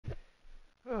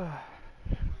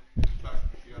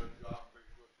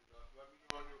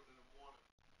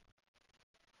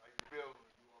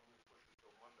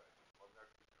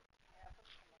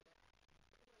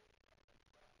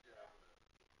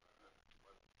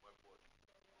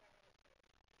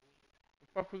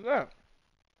What the fuck was that?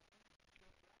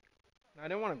 I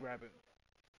didn't want to grab it.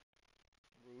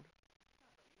 Rude.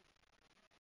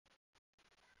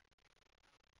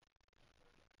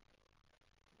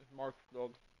 It's Mark's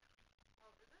dog.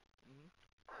 Mm-hmm.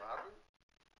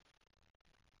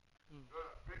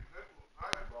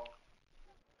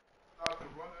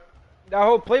 That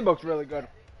whole playbook's really good.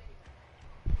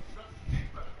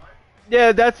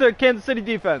 Yeah, that's a Kansas City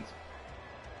defense.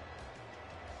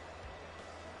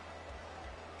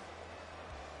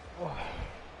 Oh.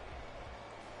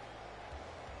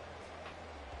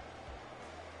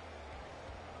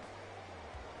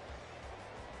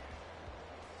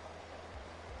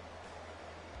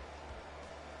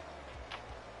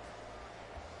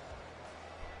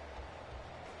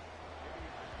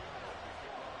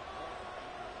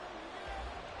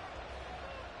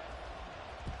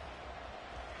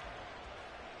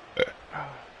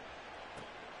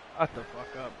 Shut the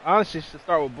fuck up. Honestly, should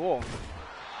start with Bull. He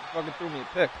fucking threw me a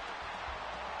pick.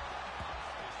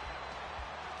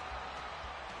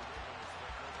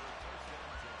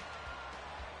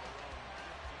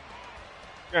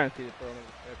 Guaranteed to throw another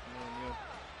pick, knowing you.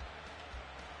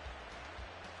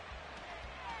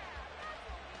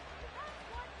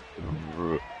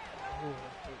 Ooh,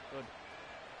 that's so good.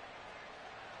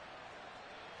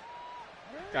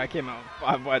 This guy came out with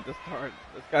 5 wide to start.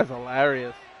 This guy's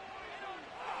hilarious.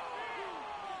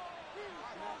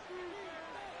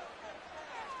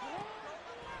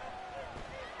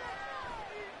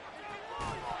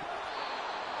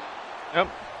 Yep,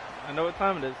 I know what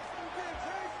time it is.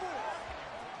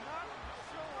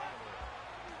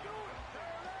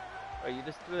 Wait, you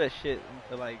just threw that shit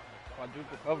into like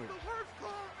quadruple coverage.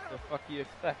 What the fuck do you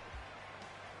expect?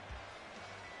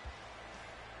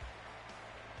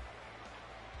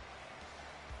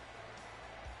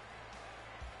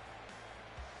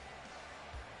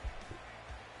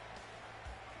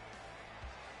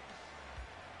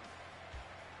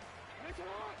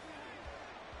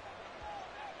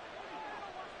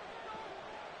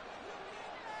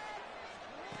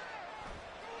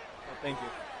 Oh, thank you.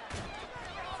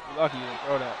 You're lucky you didn't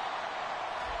throw that.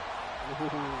 Ooh.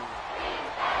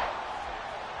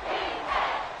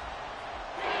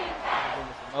 Give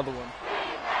us another one.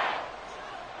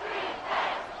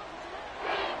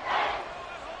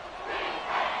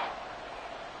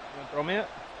 You gonna throw me it?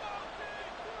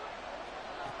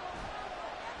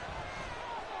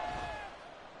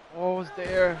 Oh, it's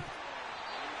there.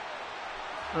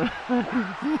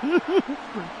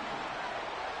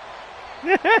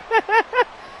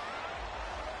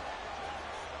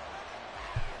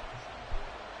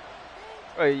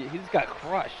 Oh, he just got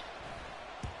crushed.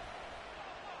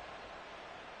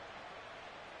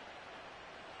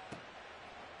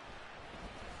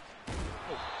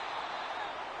 Oh.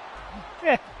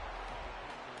 Yeah.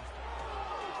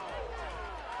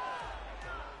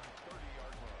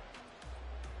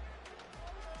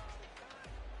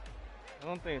 I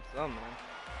don't think it's done, man.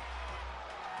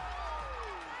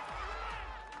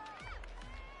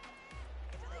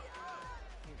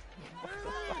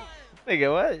 Nigga,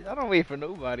 what? I don't wait for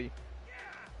nobody.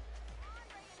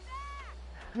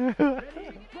 You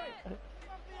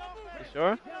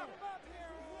sure?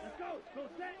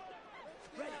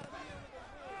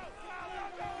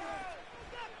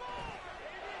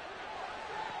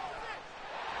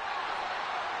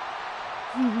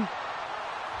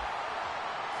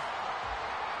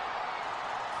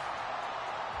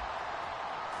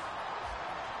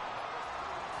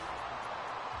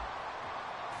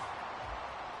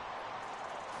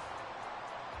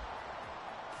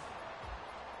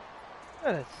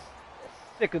 I'm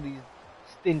sick of these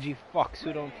stingy fucks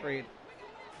who don't trade.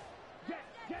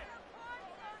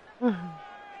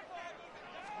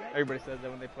 Everybody says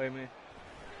that when they play me.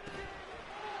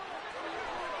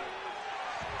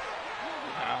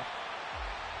 Wow.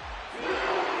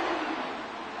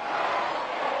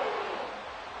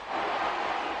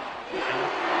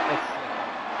 That's sick.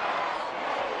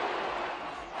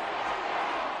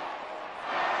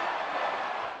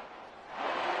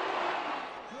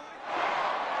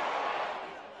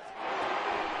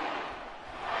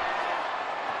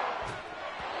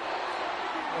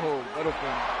 Oh,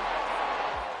 Butterfly.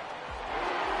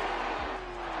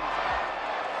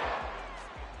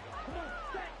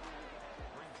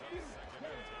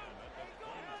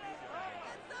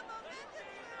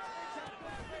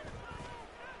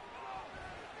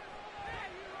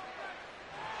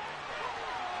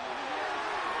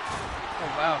 Oh,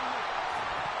 wow.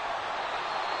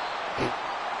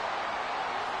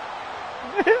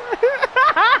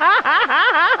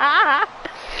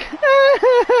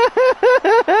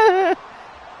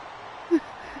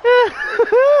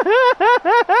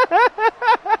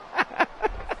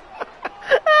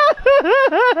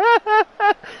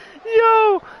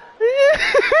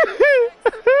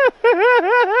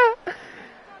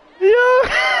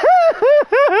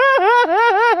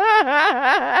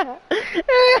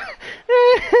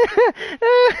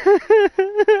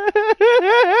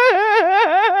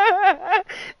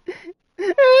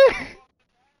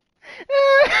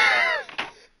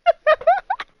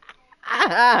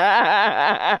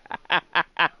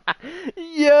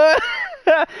 Yo,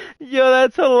 yo,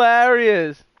 that's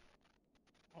hilarious.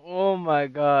 Oh my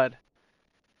God.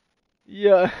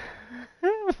 Yo,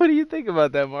 what do you think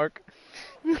about that, Mark?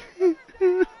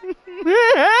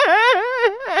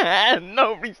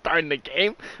 No restarting the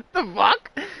game. What the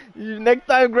fuck? Next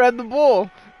time, grab the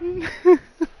ball. Nigga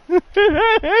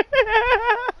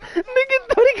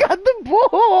thought he got the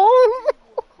ball.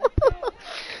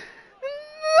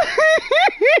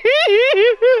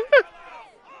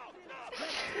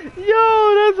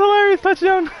 Yo, that's hilarious.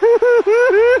 Touchdown.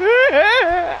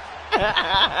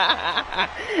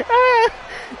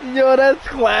 Yo, that's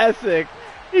classic.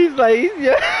 He's like,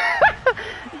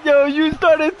 yo, you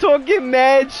started talking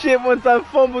mad shit once I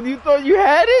fumbled. You thought you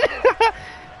had it?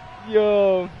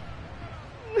 Yo.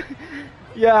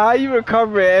 Yeah, how you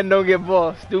recover it and don't get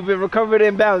ball? Stupid. Recover it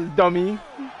in bounds, dummy.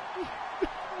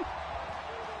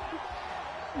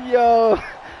 Yo.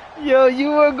 Yo,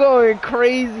 you were going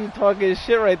crazy talking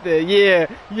shit right there.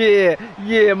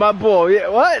 Yeah, my ball. Yeah,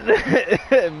 what?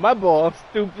 My ball,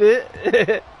 stupid.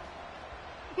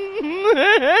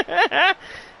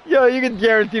 Yo, you can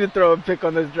guarantee to throw a pick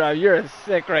on this drive. You're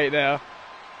sick right now.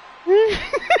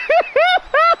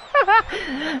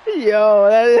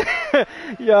 Yo,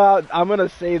 yo, I'm gonna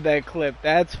save that clip.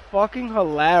 That's fucking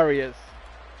hilarious.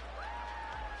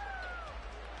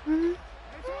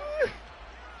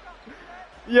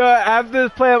 Yo, after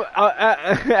this play,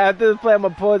 I'm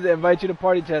gonna pause it and invite you to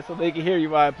party chat so they can hear you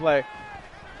while I play.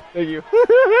 Thank you.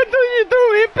 I told you to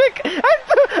throw me a pick.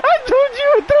 I told you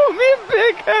to throw me a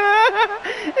pick.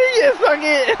 Yeah, suck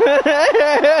it.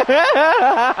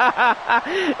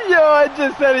 Yo, I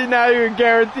just said it now. You're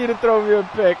guaranteed to throw me a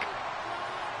pick.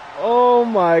 Oh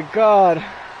my God.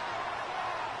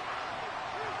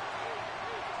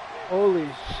 Holy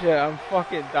shit, I'm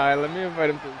fucking dying. Let me invite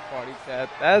him to the party chat.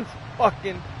 That's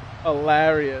fucking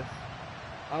hilarious.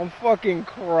 I'm fucking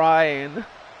crying.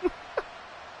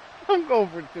 I'm going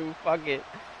for 2. Fuck it.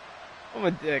 I'm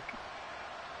a dick.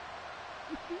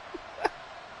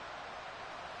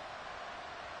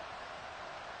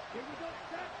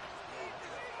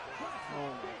 Oh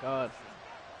my God.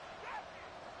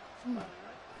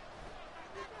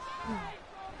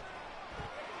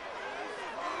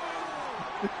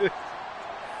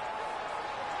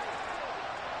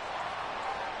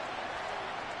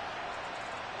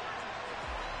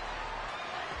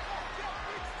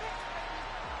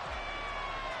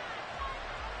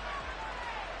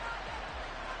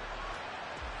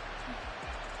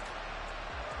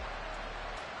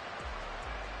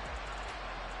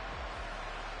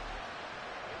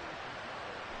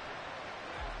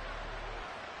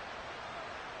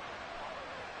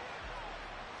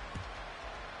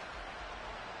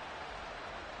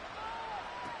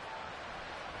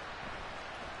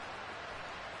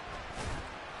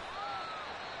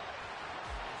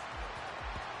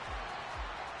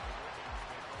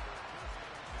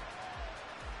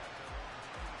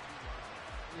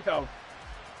 Yo.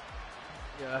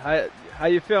 Yeah, how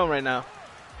you feeling right now?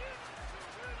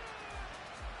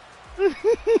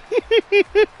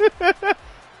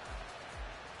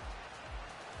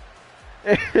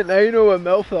 Now you know what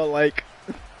Mel felt like.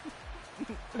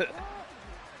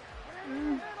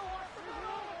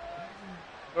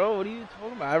 Bro, what are you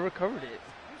talking about? I recovered it.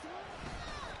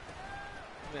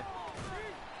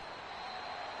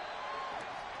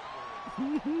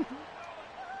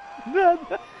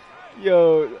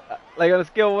 Yo, like on a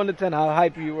scale of 1 to 10, how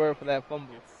hype you were for that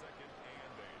fumble?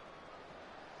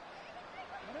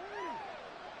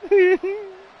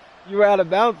 You were out of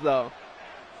bounds though.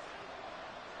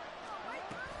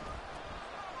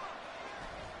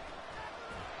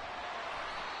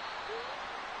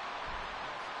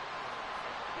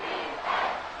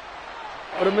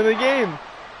 Put him in the game.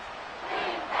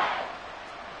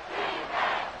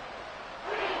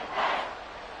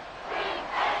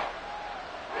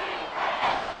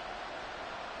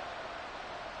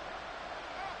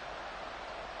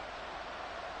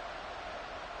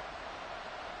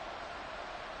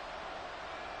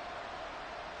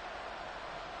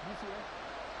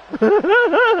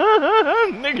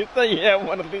 Nigga say yeah, I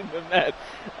want to leave the match.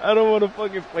 I don't want to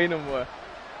fucking play no more.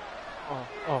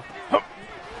 Oh.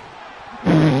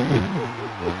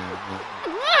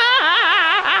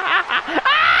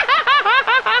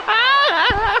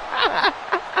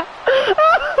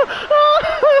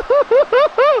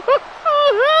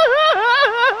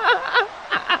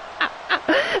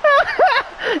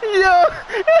 Yo.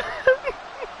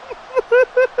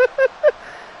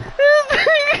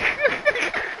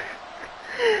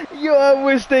 I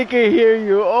wish they could hear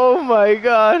you. Oh my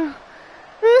god.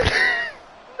 The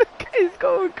guy's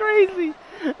going crazy.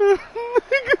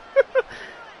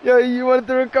 Yo, you wanted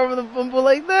to recover the fumble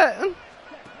like that?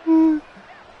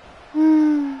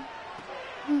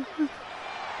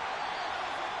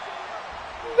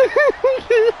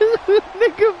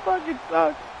 Nigga fucking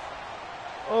sucks.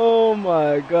 Oh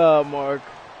my god, Mark.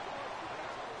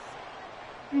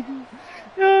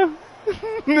 Yeah.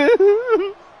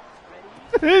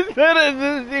 It's not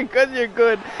because you're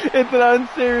good. It's an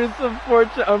unserious,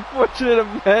 unfortunate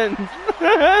event.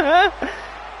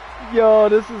 Yo,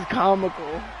 this is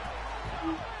comical.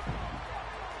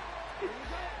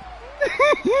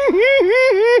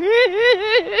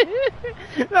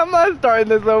 I'm not starting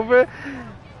this over.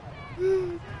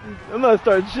 I'm not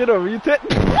starting shit over. You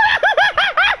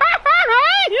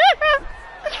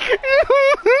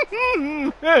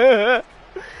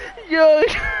Yo,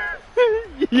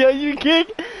 yo, you can't.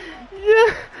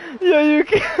 Yeah, yo, you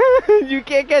can't. You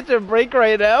can't catch a break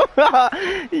right now.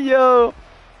 Yo,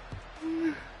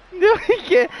 no, he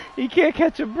can't. He can't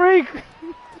catch a break.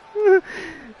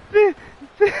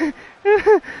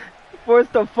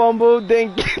 Forced a fumble,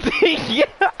 then get.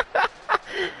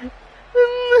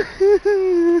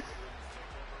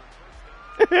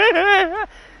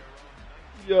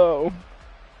 Yo.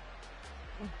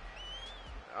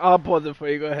 I'll pause it for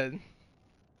you, go ahead.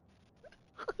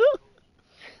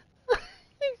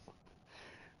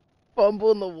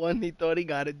 Fumble in the one he thought he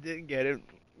got it, didn't get it.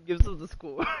 Gives us the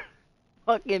score.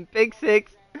 Fucking pick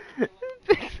six.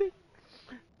 Pick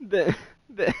six.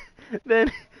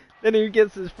 Then he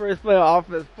gets his first play of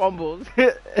offense, fumbles,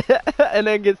 and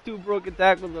then gets 2 broken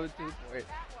tackles on a 2-point.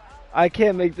 I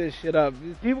can't make this shit up.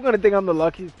 People gonna think I'm the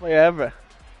luckiest player ever.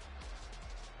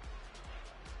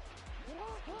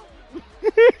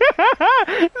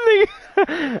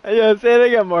 Yeah, say it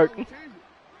again, Mark.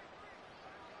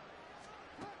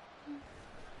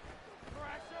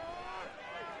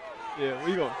 Yeah, where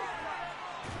you going?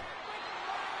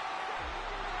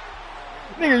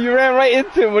 Nigga, you ran right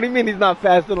into him. What do you mean he's not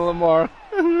faster than Lamar?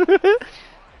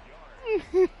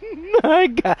 I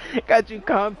got you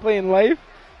playing life.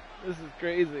 This is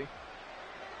crazy.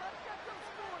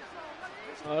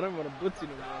 Oh, I don't want to blitz you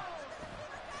no more.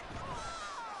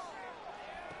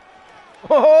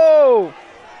 Oh!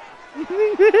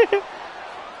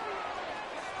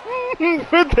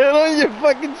 Put that on your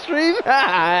fucking stream?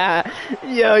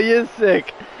 Yo, you're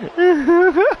sick.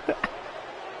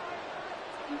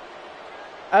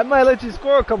 I might let you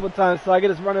score a couple times so I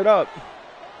can just run it up.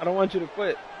 I don't want you to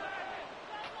quit.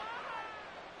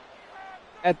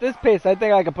 At this pace, I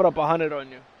think I could put up 100 on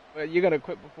you. But you're gonna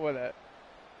quit before that.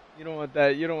 You don't want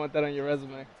that. You don't want that on your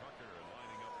resume.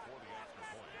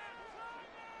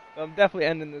 So I'm definitely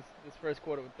ending this first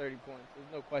quarter with 30 points.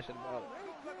 There's no question about it.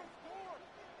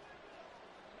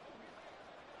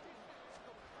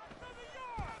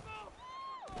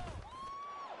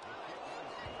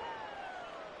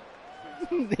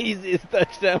 The easiest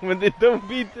touchdown when they don't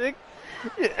beat Dick.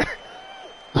 Yeah.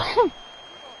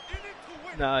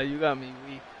 Nah, you got me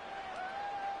weak.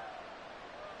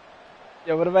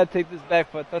 Yo, what if I take this back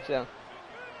for a touchdown?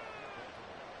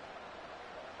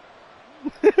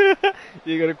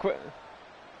 You gonna quit?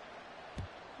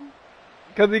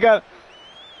 Because he got.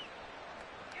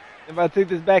 If I take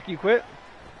this back, you quit?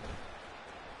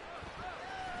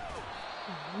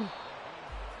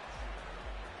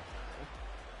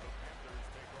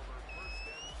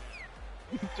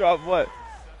 Drop what?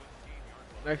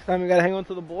 Next time you gotta hang on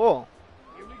to the ball.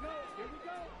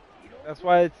 That's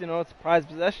why it's, it's a prized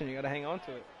possession. You gotta hang on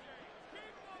to it.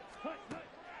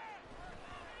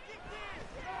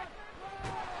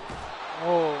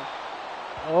 Oh.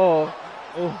 Oh.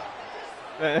 Oh.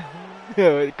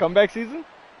 Comeback season?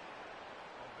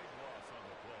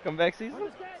 Comeback season?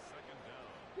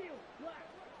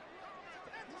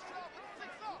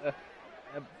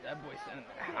 That boy sent in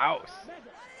the house.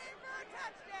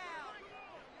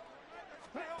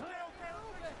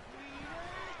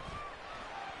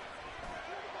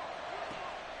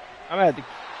 I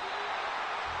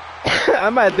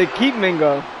might have to keep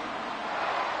Mingo.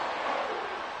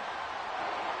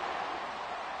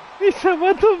 He said,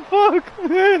 what the fuck?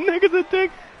 Niggas a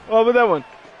dick. Oh, with that one.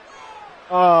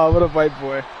 Oh, what a white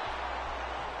boy.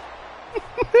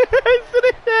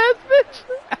 Sitting ass bitch.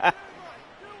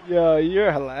 Yo,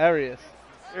 you're hilarious.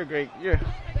 You're great. You're.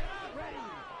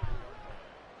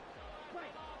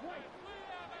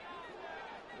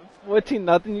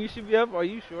 14-0, you should be up. Are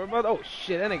you sure about that? Oh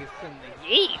shit, that nigga's sending the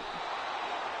yeet.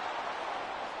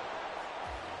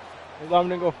 His arm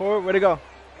didn't go forward. Where'd it go?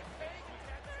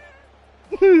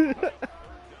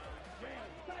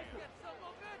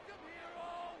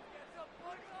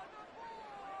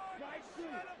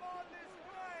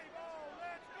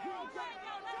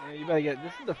 You better get.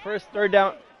 This is the first third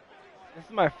down. This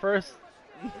is my first.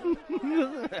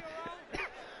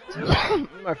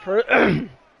 my first.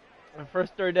 my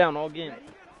first third down all game.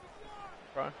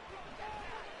 Bro.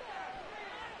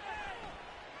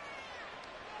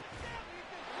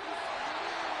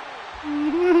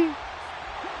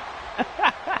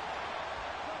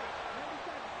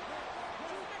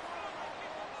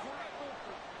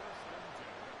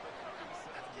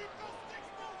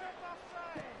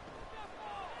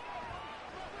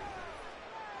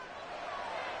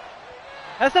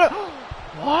 That's not.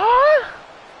 What?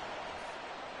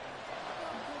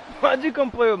 Why'd you come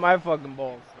play with my fucking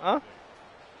balls, huh?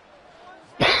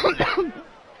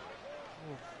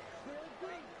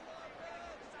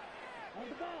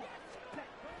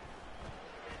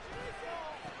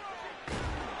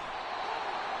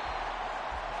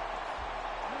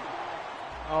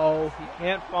 Oh, he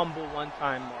can't fumble one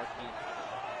time, Marquis.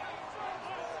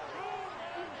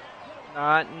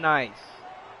 Not nice.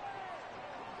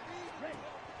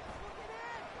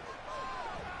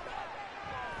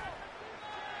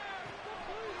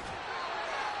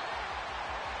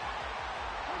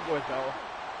 Boys, though.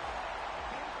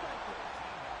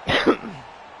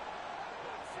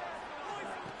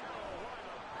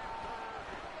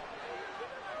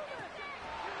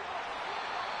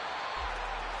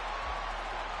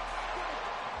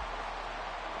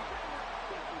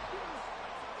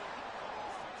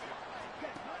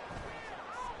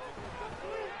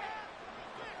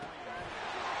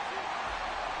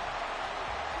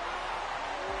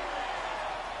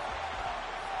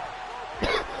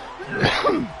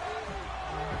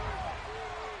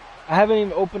 I haven't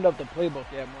even opened up the playbook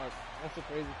yet, Mark. That's the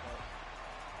crazy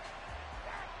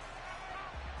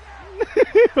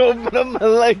part. Open up my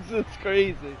legs, it's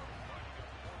crazy.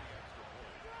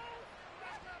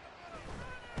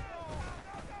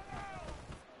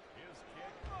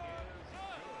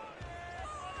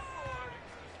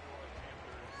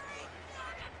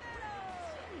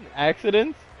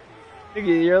 Accidents?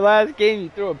 Nigga, your last game you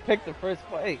threw a pick the first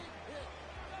play.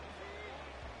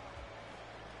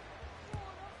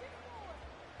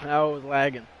 I was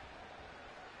lagging.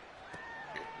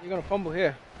 You're gonna fumble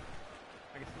here.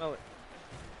 I can smell it.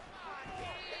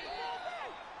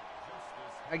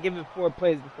 I give it 4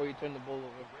 plays before you turn the ball over.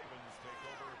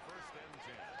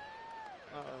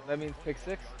 Uh-oh, that means pick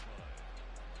 6.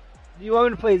 Do you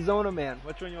want me to play zone or man?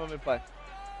 Which one you want me to play?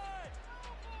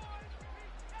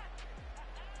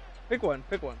 Pick one,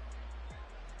 pick one.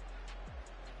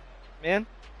 Man?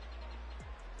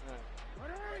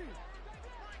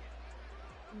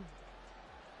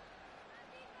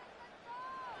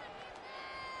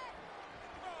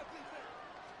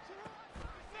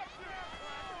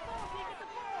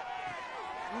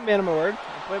 Man of my word,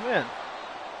 I play man.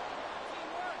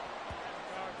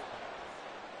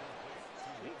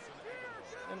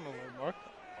 Man of my word, Mark.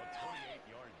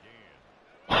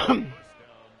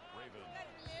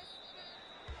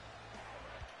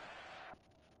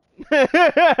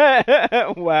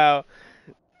 Wow.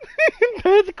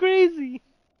 That's crazy.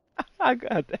 I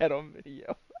got that on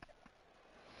video.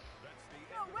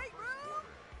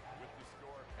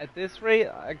 At this rate,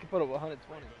 I can put up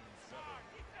 120.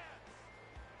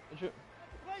 You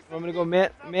want me to go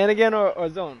man again or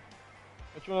zone?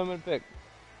 Which one am I going to pick?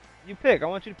 You pick. I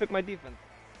want you to pick my defense.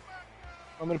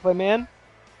 Want me to play man?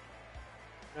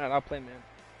 Alright, I'll play man.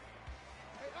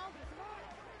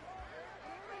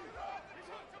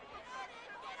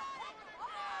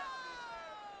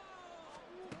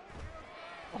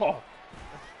 Oh.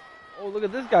 Oh, look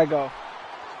at this guy go.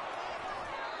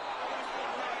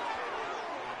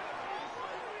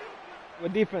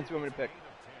 What defense do you want me to pick?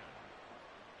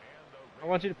 I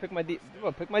want you to pick my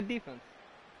pick my defense.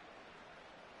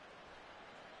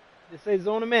 Just say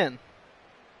zone or man.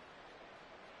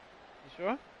 You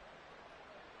sure?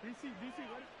 DC, right?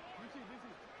 DC.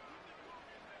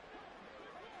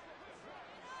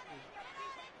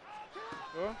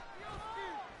 Sure?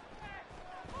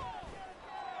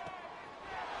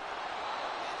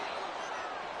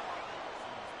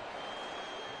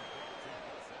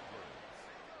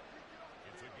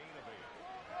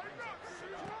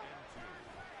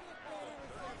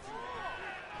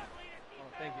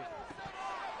 Thank you.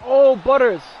 Oh,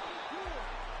 Butters!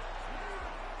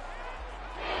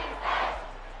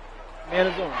 Man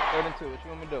is zone, 3rd and 2. What you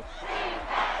want me to do?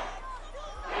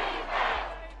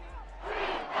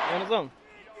 Man is zone.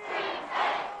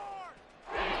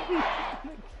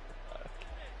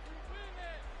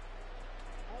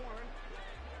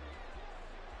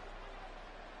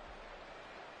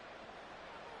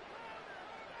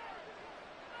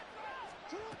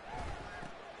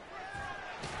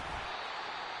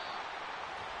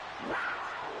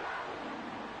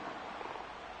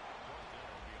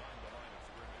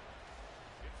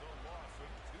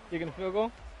 Kicking a field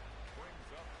goal?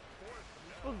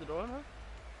 Close the door, huh?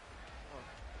 Oh.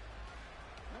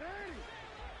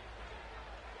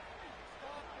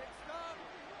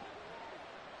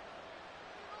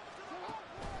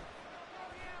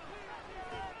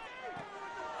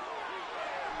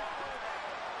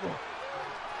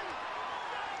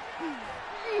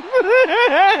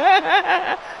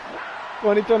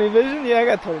 20/20 vision? Yeah, I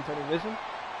got 20/20 vision.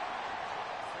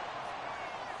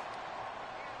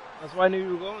 That's why I knew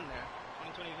you were going there.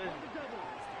 20/20 vision.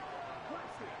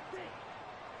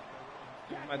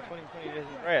 My 20/20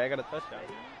 vision. Right, I got a touchdown.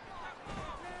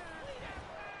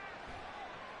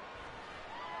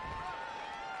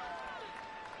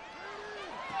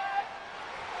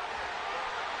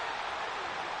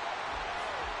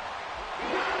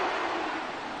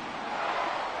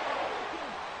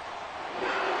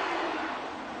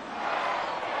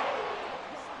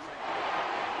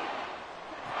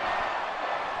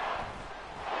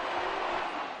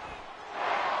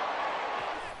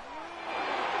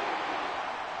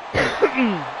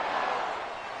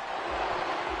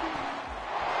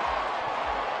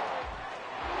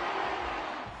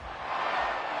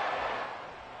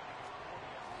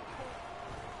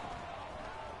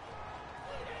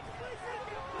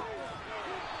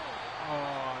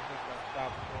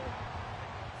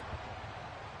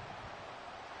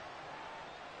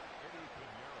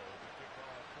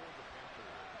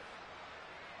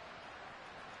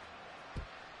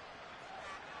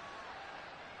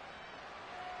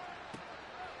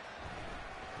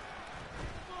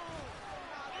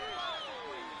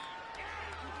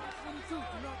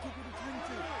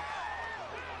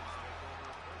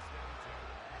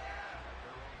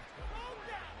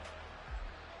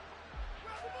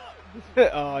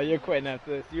 Oh, you're quitting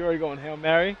after this. You already going Hail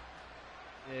Mary?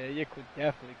 Yeah, you're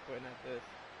definitely quitting after this.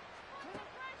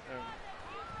 Oh,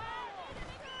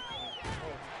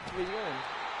 where you going?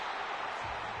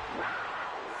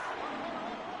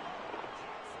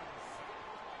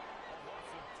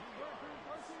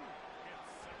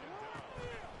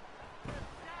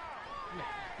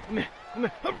 Come here, come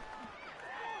here, come here.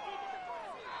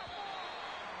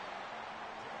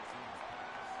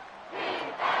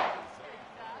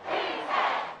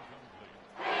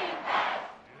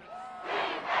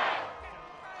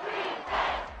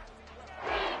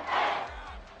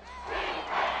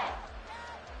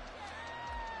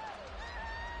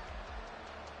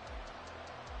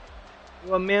 You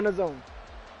want man or zone?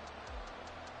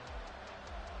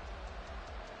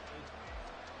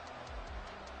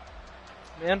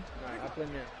 Man? Alright, I'll play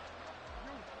man.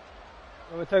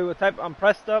 I'm gonna tell you what type. I'm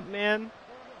pressed up, man.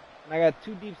 And I got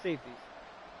 2 deep safeties.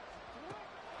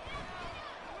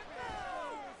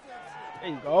 There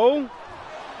you go.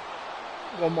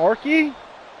 Go Marky.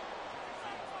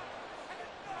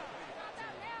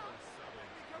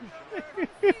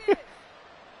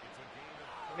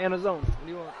 Man or zone? What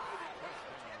do you want?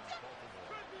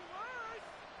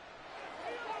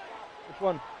 Which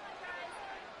one?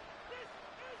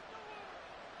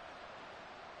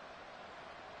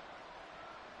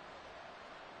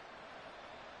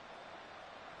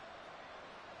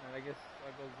 I guess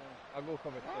I'll go zone. I'll go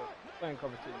cover 2. Playing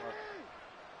cover 2, Mark.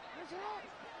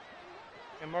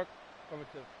 Hey, Mark, cover 2.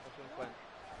 That's what I'm playing.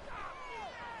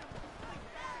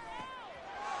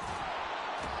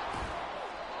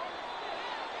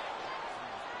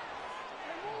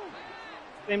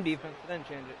 Same defense, then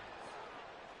change it.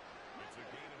 It's a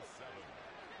gain of 7.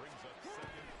 Brings up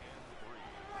 2nd and 3.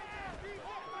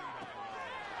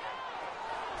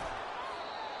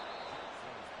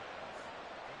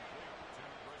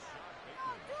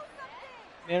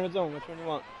 Man or zone, which one do you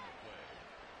want?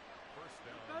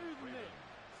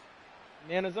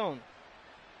 Man or zone?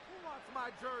 Who wants my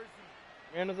jersey?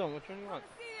 Man or zone, which one do you want?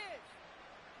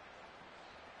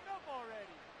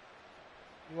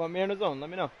 You want man or zone? Let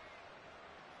me know.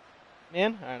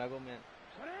 Man? Alright, I'll go man.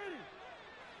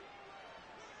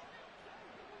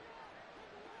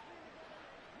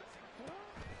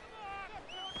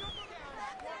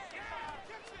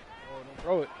 Oh, don't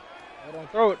throw it. Oh, don't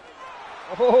throw it.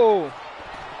 Oh!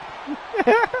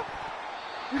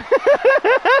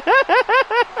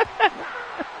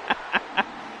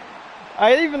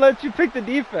 I even let you pick the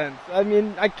defense. I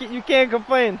mean, you can't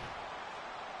complain.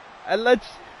 I let you...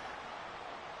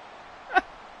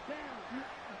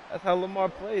 That's how Lamar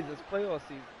plays. It's playoff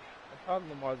season. That's how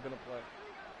Lamar's gonna play.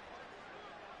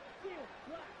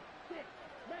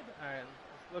 Alright,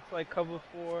 this looks like cover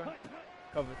 4,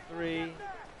 cover 3.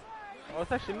 Oh,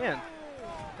 it's actually man.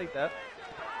 I'll take that.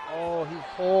 Oh, he's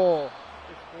tall.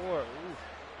 6'4". Ooh.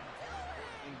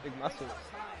 Big muscles.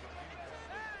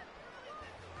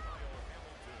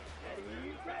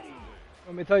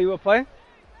 Want me to tell you what play?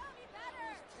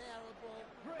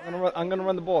 I'm gonna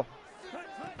run the ball.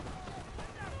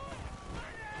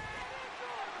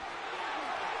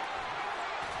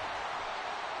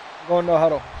 I'm going no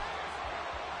huddle.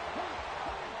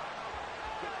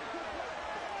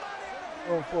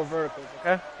 Going 4 verticals,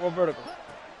 okay? 4 verticals.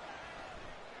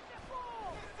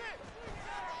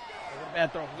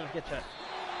 Bad throw. We're gonna get that.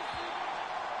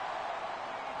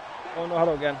 Going no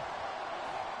huddle again.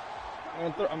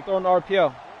 I'm throwing the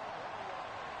RPO.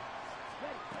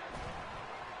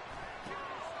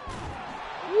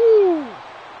 Woo!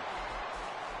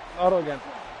 Auto again.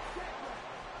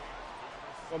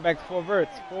 Going back to 4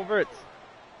 verts. 4 verts.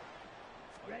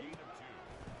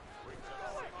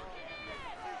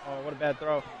 Oh, what a bad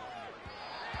throw. Ooh,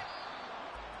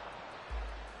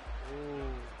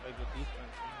 very good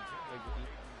defense. Very good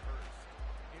defense.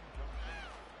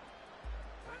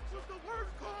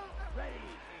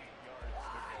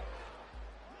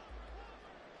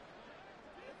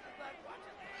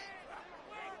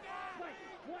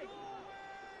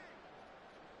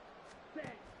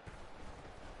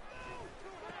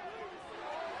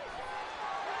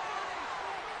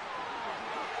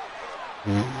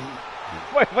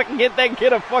 Boy, if I can get that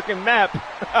kid a fucking map.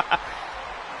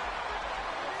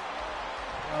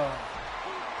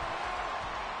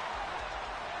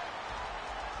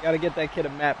 Gotta get that kid a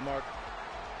map, Mark.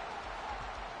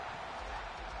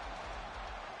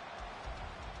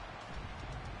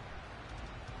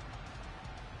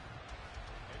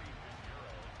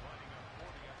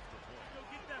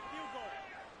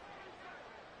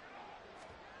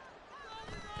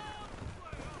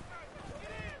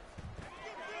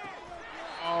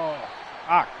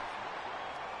 Fuck.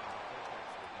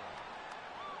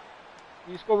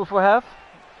 You score before half?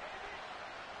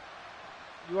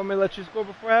 You want me to let you score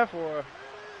before half, or?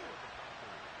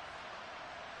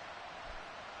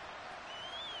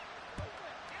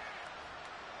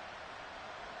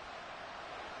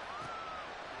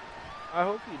 I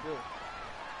hope you do.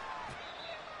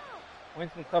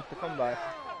 Winston's tough to come by.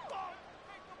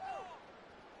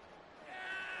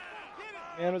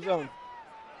 Man of zone.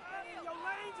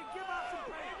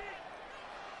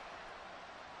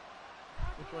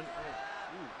 Which one? Oh,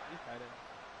 ooh, he's tight end.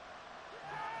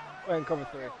 Go ahead and cover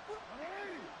 3.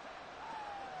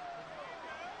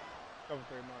 Cover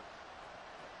 3, Mark.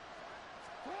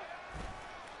 Oh,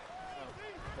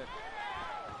 okay.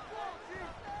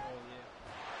 Oh, yeah.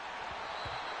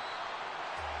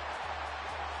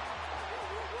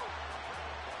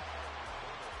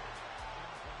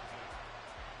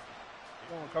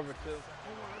 Go on, cover 2.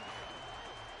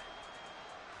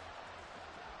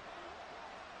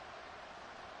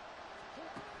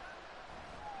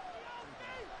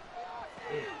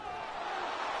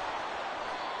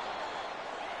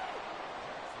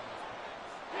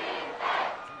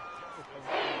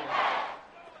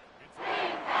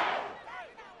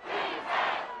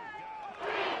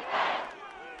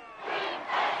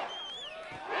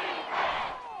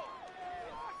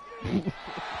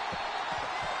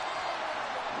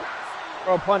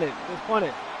 Bro, punt it. Just punt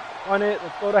it. Punt it.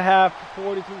 Let's go to half.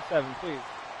 42-7, please.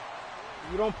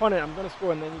 If you don't punt it, I'm going to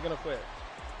score, and then you're going to quit.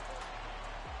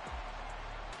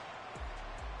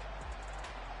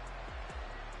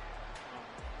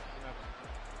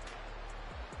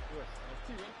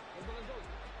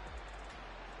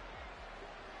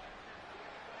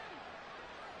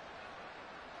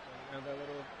 That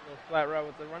little flat route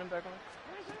with the running back on it?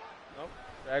 Nope.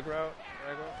 Drag route.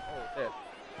 Drag route. Oh, there.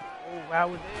 Oh, wow,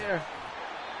 we're there.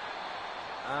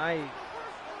 Nice.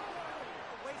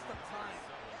 Waste of time.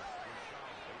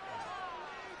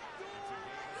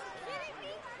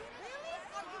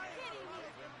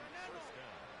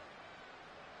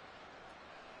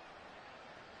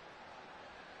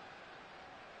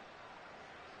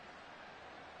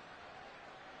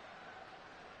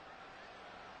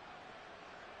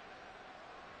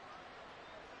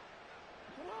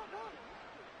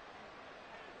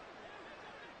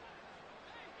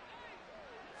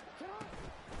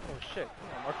 Oh shit, come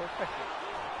on, Marco, text it.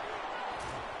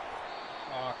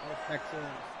 Oh, let's text him.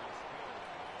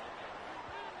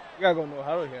 You gotta go no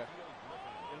huddle here.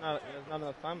 There's not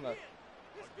enough time left.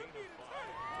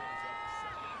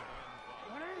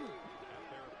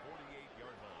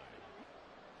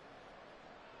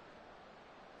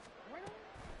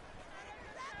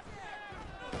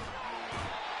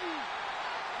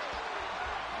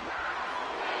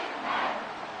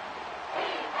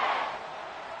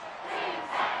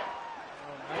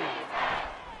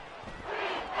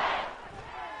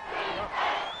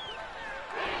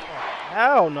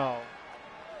 Hell no.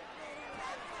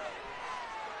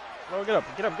 Bro, get up,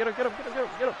 get up, get up, get up, get up, get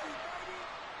up, get up.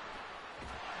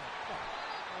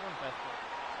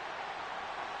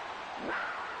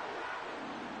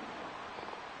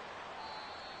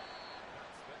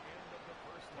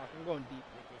 I'm going deep.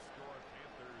 With the score,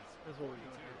 Panthers That's what we're doing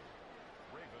 42, here.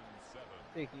 Ravens 7.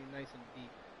 Taking it nice and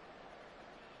deep.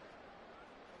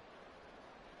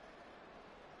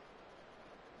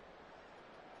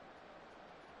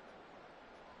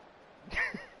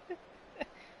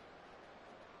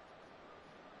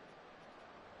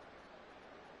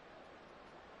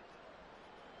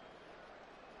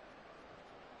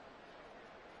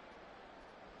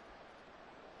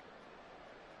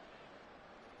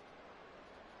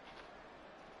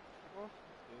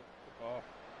 Off.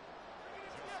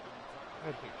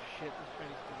 Okay, shit, this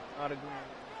train's not agreeing.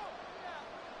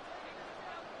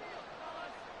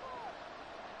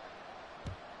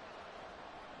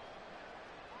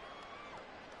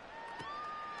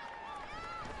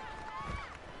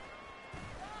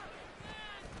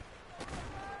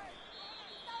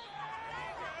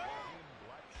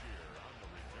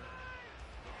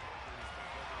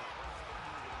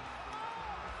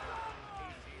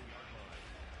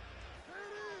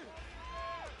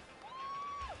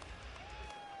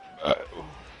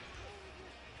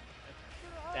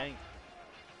 Dang.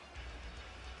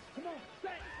 Come on,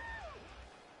 set.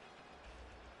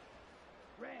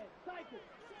 Red, cycle.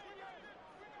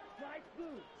 Strike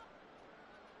blue.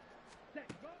 Set,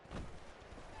 go.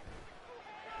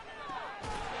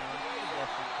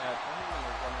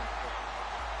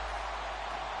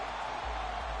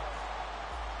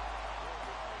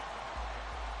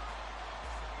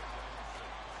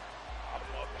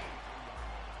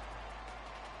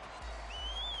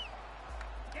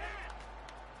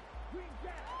 Green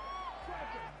jack.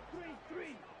 Striker. 3-3.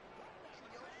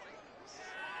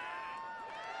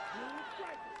 Blue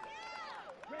striker.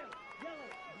 Red,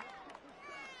 yellow.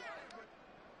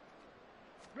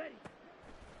 Ready.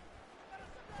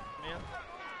 Man.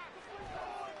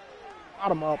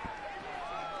 Bottom up.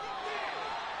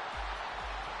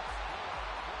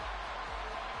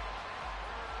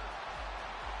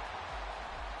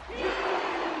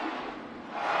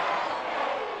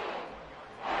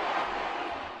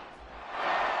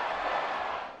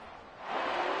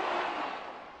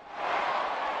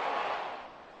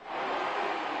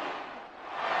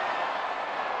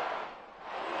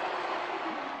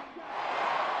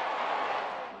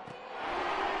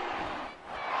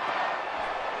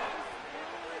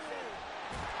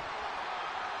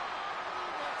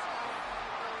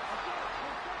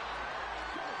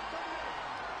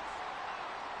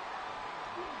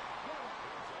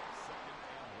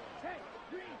 Hey,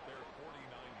 green. Their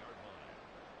 49-yard line.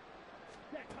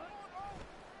 Set, huh?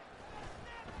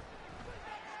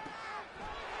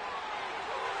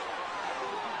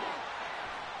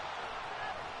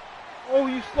 Oh,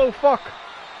 you slow fuck.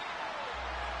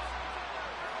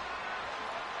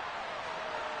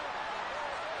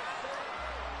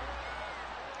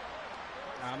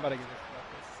 Nah, I'm about to get this stuff.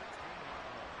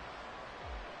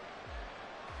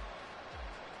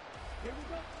 Here we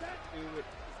go, set. Do it.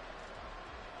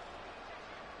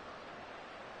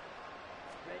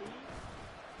 Ready.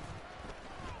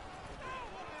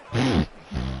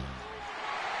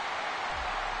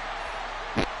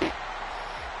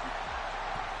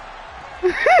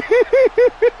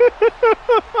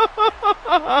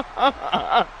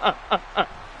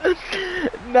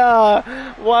 Nah,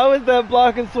 why was that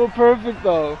blocking so perfect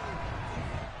though?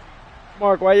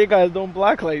 Mark, why you guys don't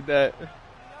block like that?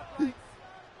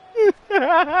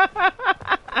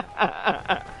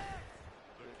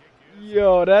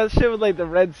 Yo, that shit was like the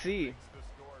Red Sea. The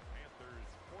score, Panthers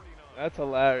 49, That's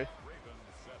hilarious.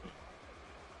 Ravens 7.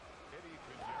 Eddie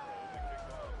Pinheiro, the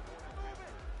kickoff for the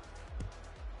Panthers.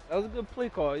 That was a good play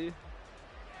call. You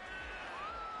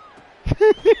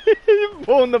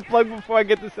pulling the plug before I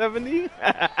get to 70?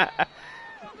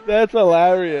 That's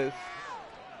hilarious.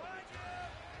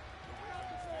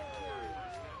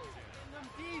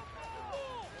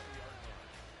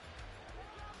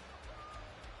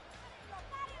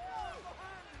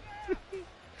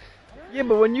 Yeah,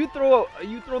 but when you throw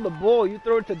the ball, you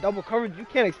throw it to double coverage, you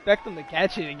can't expect them to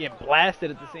catch it and get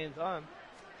blasted at the same time.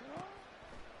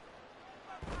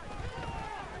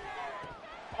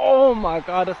 Oh my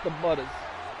god, that's the butters.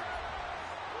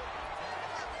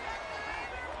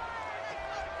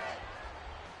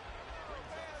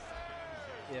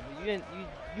 Yeah, but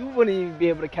you wouldn't even be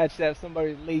able to catch that if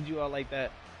somebody laid you out like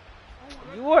that.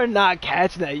 You are not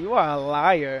catching that. You are a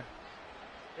liar.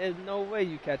 There's no way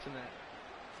you catching that.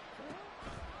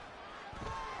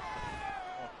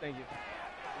 Oh, thank you.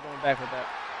 I'm going back with that.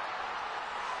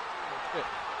 Oh, shit.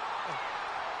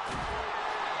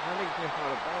 I think it's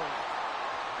out of bounds.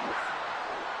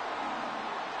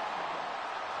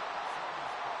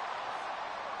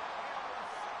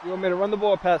 You want me to run the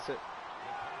ball or pass it?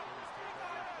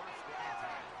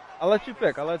 I'll let you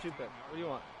pick. I'll let you pick. What do you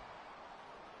want?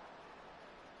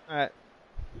 Alright.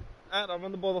 Alright, I'll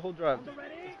run the ball the whole drive. That's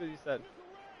what you said.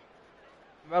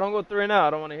 If I don't go 3 and out, I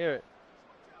don't want to hear it.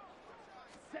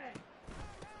 Set.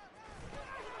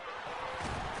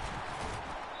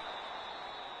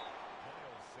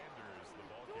 Miles Sanders, the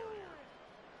ball carrier.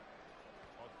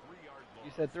 A 3-yard loss.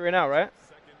 You said 3 and out, right?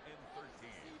 Second and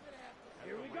 13.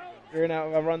 Here we go. 3 and out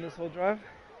if I run this whole drive?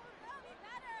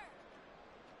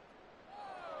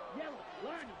 Yellow,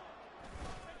 learning.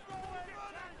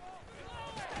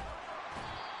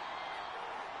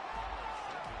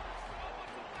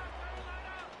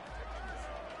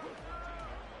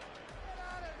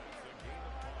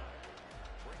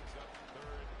 Brings up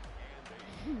 3rd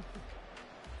and 8.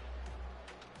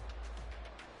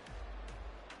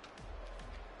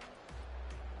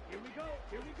 Here we go.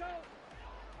 Here we go.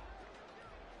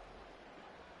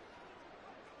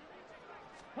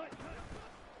 Hut, hut.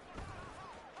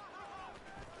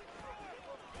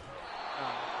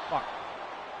 Oh, fuck.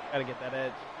 Gotta get that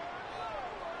edge.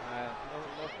 Alright,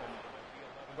 no fun.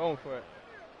 I'm going for it.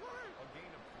 A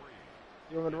gain of 3.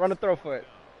 You want me to run or throw for it?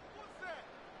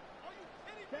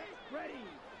 Set, ready.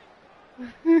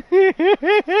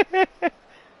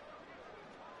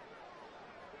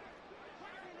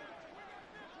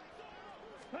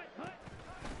 Hut, hut.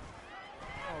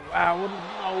 Oh, wow, what a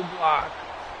low block.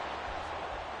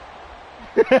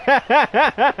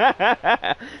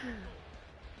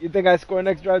 You think I score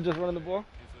next drive just running the ball? Is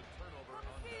a turnover on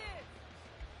downs.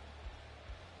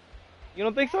 You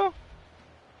don't think so?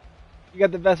 You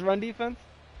got the best run defense?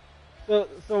 So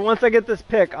once I get this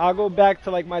pick, I'll go back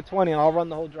to like my 20 and I'll run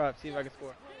the whole drive, see if I can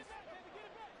score.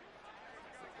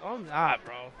 Oh, I'm not,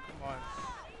 bro. Come on.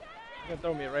 You're gonna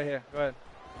throw me right here. Go ahead.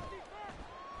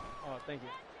 Oh, thank you.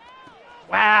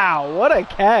 Wow, what a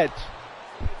catch.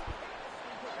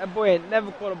 That boy had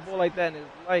never caught a ball like that in his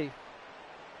life.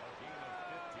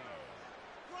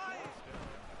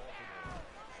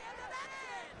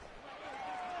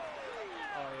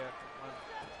 Oh, yeah.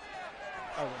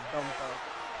 That was a dumb foul.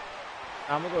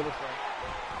 Nah, I'm gonna go this way.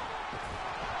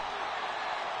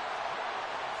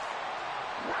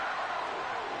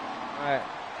 Alright.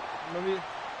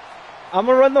 I'm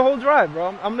gonna run the whole drive,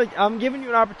 bro. I'm giving you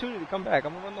an opportunity to come back.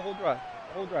 I'm gonna run the whole drive.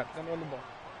 The whole drive. I'm gonna run the ball.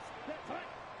 Set, hut.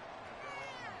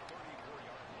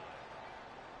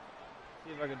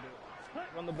 See if I can do it.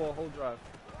 Run the ball, whole drive.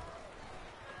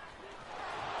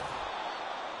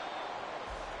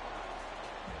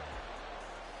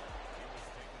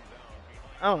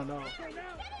 I don't know. Stay now.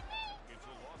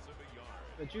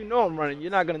 But you know I'm running.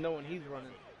 You're not gonna know when he's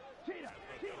running. Cheetah,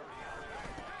 cheetah.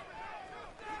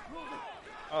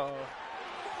 Uh-oh.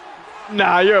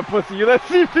 Nah, you're a pussy. You let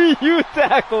CPU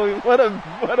tackle him. What a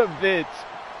bitch.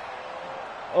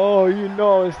 Oh, you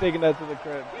know I was taking that to the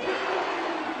crib.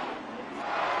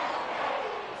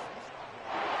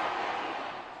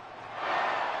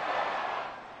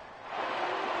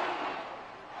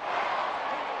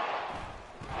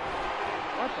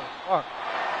 What the fuck?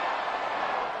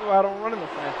 That's why I don't run in the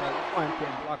franchise. That's why I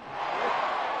can't block him.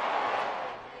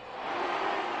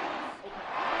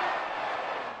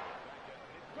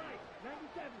 Right,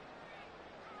 97.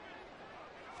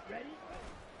 Ready?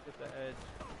 Get the edge.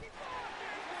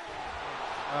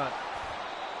 Alright.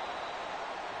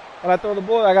 When I throw the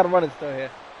ball, I gotta run it still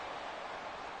here.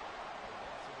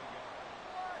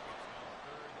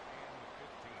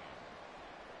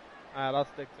 Alright, I'll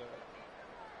stick to it.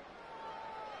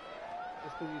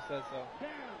 Just because you said so.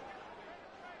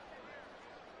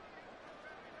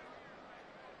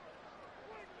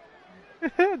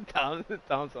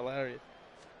 Tom's hilarious.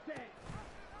 Set.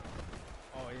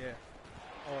 Oh yeah.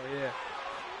 Oh yeah.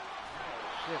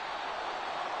 Shit.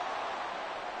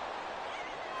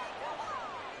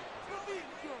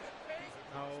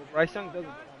 No, Bryce Young doesn't.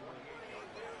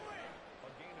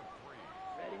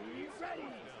 Ready, ready.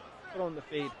 Put on the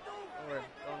fade. Don't worry.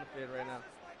 Put on the fade right now.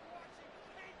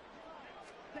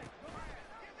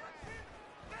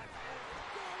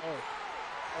 Oh.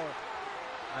 Oh.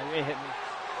 Nah, you ain't hit me. You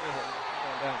ain't hit me.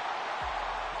 I'm going down.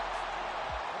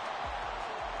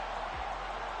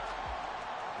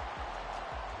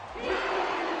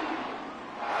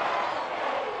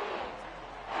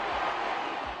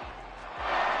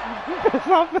 Best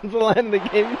offensive line in the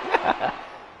game.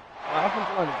 My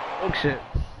offensive line is dog shit.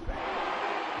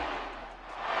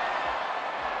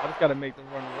 I just gotta make the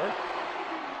run work.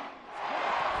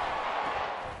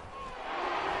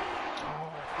 Oh,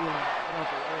 I feel it. Get out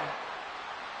the way.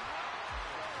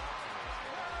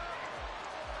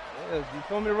 Yes, you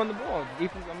told me to run the ball.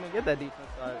 Defense, I'm gonna get that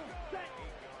defense side.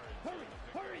 Hurry,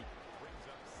 hurry. Brings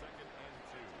up second and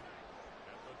 2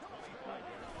 at the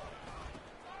 25-yard line.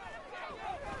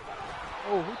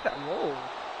 Oh, who's that? Whoa.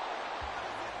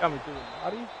 Got me through the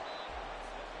body.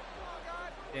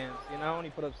 Damn, see, now I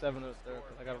only put up 7 in the third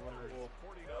because I gotta run the ball.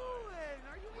 49.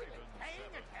 Are you even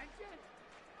paying 7. attention?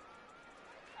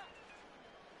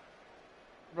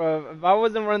 Bro, if I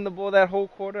wasn't running the ball that whole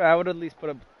quarter, I would at least put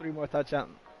up 3 more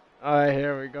touchdowns. Alright,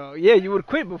 here we go. Yeah, you would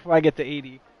quit before I get to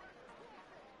 80.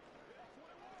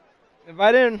 If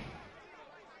I didn't...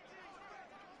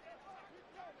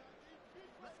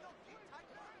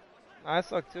 Nah, I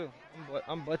suck too.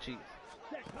 I'm butt cheeks.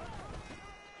 Oh,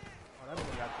 that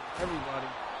nigga got through everybody.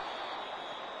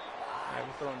 Alright,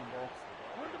 we're throwing the ball.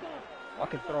 Run the ball.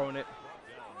 Fucking throwing it. Brought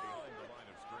down behind the line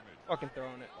of scrimmage. Fucking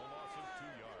throwing it. A loss of 2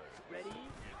 yards. Ready?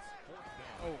 It's 4th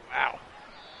down. Oh, wow.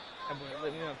 That boy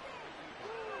lit me up.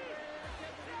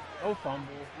 No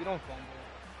fumble. We don't fumble.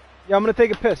 Yeah, I'm gonna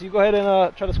take a piss. You go ahead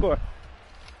and try to score.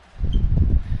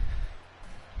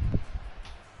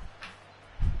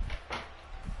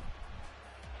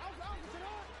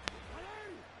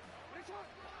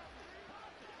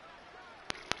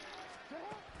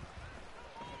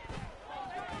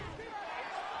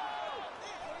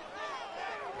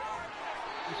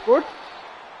 You scored?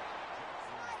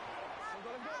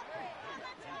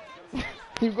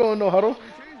 You going no huddle?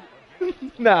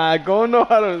 Nah, going no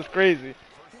huddle is crazy. These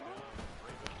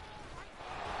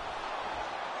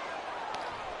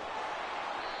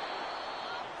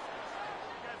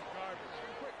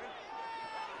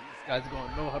guy's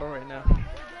going no huddle right now. It's a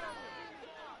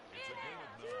gain of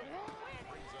 9.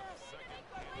 Brings up second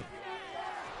and 11.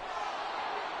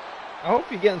 I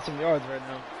hope you're getting some yards right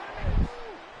now.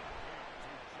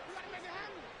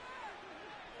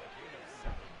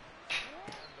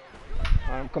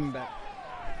 Alright, I'm coming back.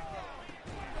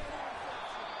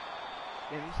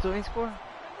 Damn, you still ain't score?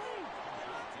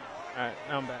 Alright,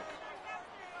 now I'm back.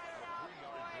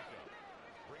 3-yard pickup.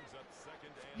 Brings up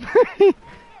second and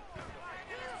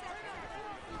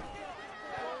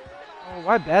Oh,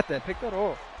 why bat that? Pick that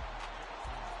off.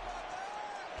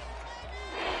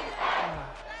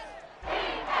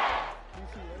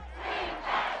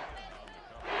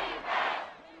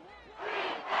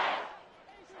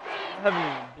 I haven't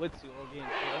even blitzed you all game, so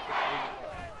that's a crazy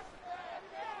part.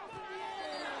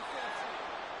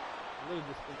 I literally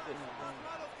just been sitting there going.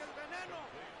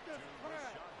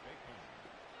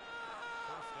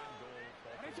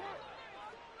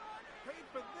 paid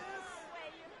for this.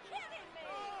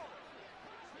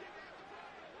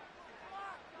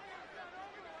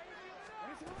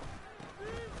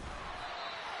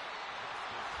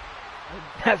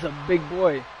 That's a big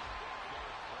boy.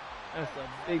 That's a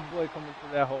big boy coming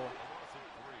through that hole.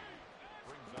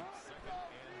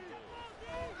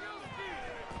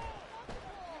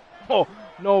 Oh,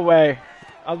 no way.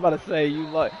 I was about to say,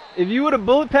 if you would have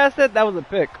bullet passed that, that was a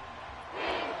pick.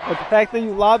 But the fact that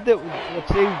you lobbed it, what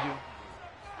saved you.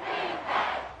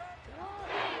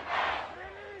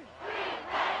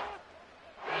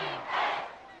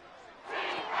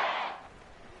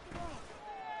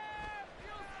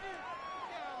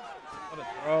 What a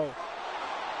throw. You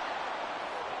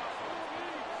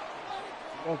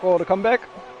gonna call it a comeback?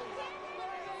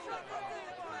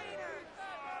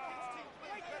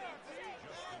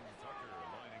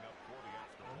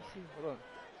 Hold on.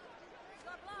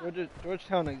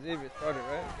 Georgetown Xavier started,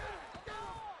 right?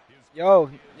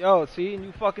 Yo, see, and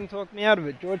you fucking talked me out of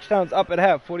it. Georgetown's up at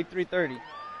half, 43-30.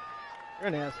 You're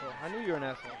an asshole. I knew you were an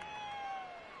asshole.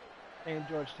 And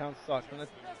Georgetown sucks.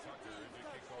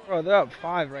 Bro, they're up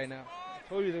 5 right now. I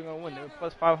told you they're gonna win. They were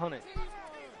plus 500.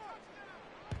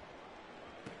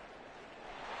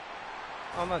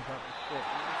 I'm not drunk as shit. You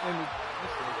just made me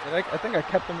miss it. I think I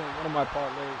kept them in one of my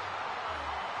parlays.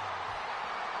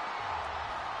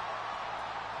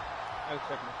 I gotta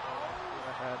check my parlays, see what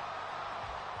I had.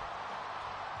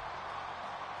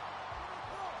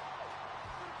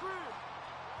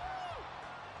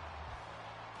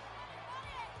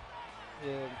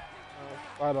 Yeah,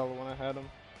 $5 one I had them.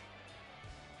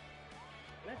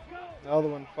 Let's go. The other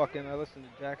one, fucking, I listened to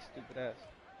Jack's stupid ass.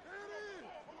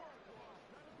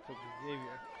 Took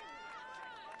Xavier.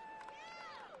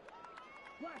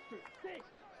 Blaster, stick.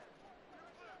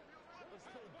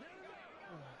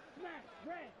 Smash,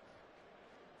 red.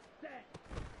 Set.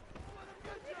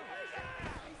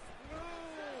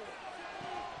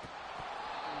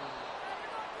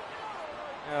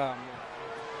 Oh, man.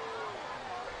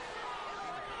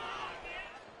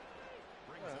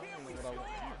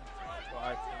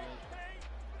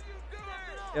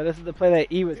 Yeah, this is the play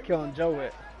that E was killing Joe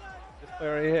with. This play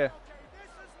right here.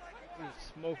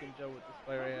 smoking Joe with this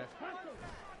play right here.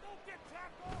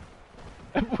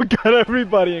 We got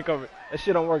everybody in cover. That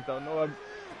shit don't work though. No,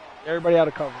 everybody out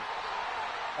of cover.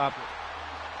 Stop it.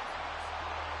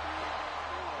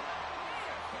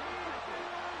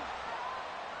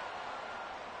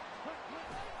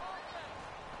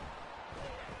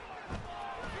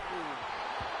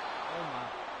 Oh my.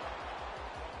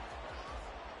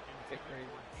 Get crazy.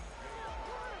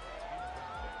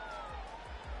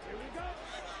 Here we go.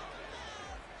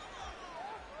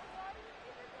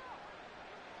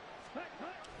 Cut,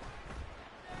 cut.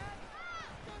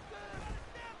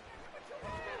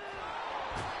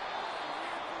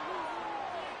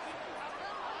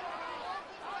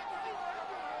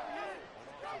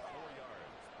 Along for 4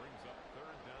 yards. Brings up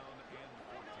 3rd down and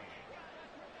 14.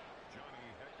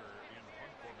 Johnny Hector in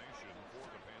punt formation for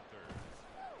the Panthers.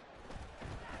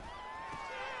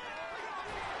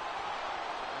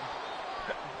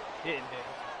 Hitting it.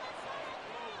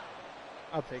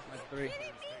 I'll take my 3. Take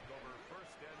over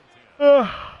 1st and 10 at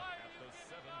the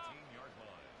 17-yard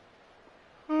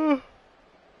line.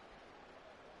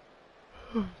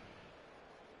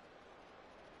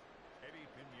 Eddie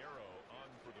Pinheiro on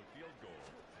for the field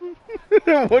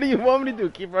goal. What do you want me to do?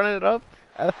 Keep running it up?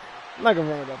 I'm not gonna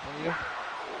run it up on you.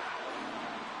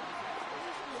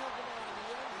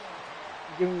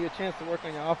 I'm giving you a chance to work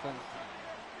on your offense.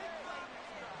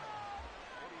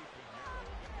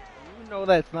 You know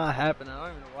that's not happening. I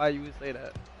don't even know why you would say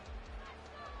that.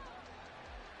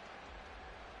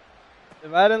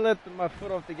 If I didn't let my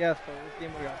foot off the gas pedal, this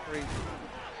game would have got crazy.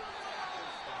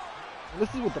 And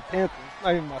this is with the Panthers. It's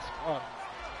not even my squad.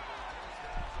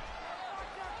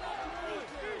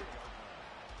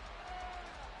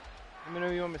 Let me know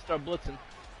if you want me to start blitzing.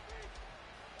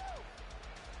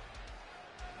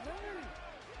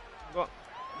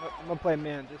 I'm gonna play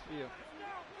man just for you.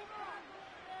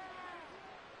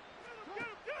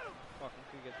 Fucking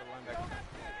could get the linebacker.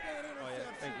 Oh yeah,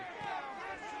 thank you.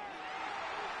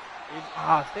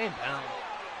 Stay in bounds.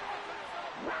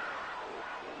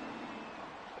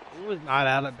 He was not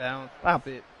out of bounds. Stop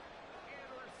it.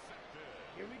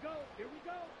 Here we go. Here we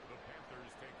go. The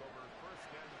Panthers take over 1st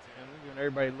and 10. Man, I'm giving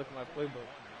everybody look at my playbook.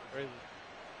 Crazy.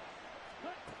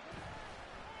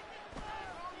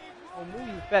 Oh, move,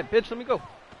 you fat bitch. Let me go.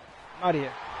 I'm out of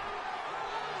here.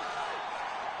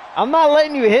 I'm not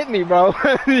letting you hit me, bro.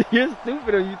 You're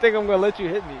stupid if you think I'm going to let you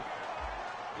hit me.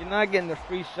 You're not getting the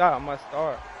free shot on my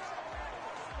star.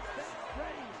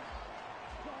 Ready.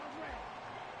 Star red.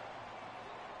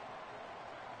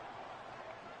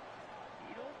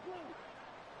 Edo blue.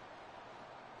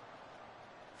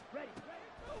 Ready.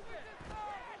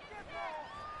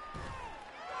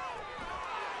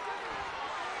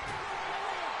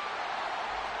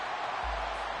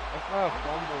 That's not a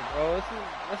fumble, bro.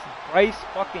 This is Bryce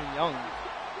fucking Young.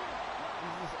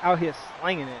 He's just out here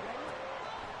slanging it.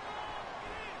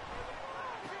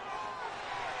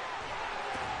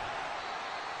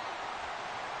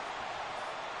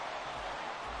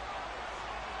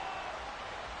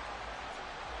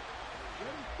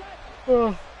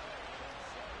 Oh.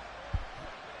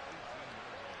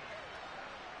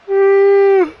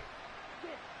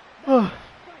 Oh.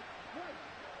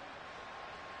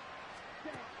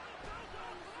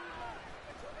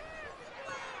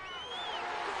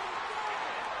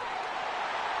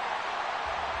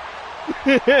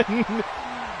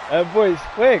 That boy's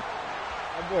quick.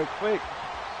 That boy quick.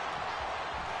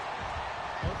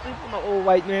 Don't sleep on the old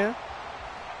white man.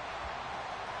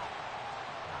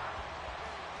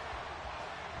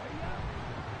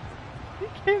 He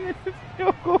came in the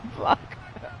field goal block.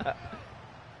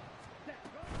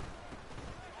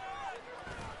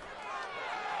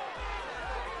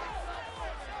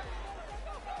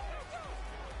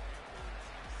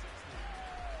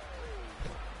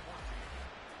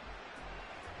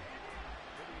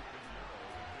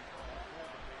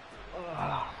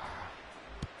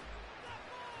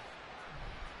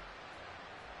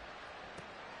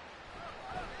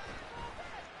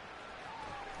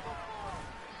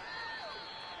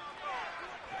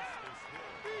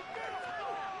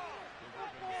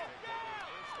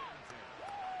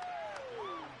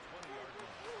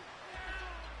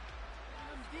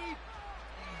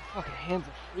 Fucking hands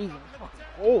are freezing. It's fucking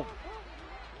cold.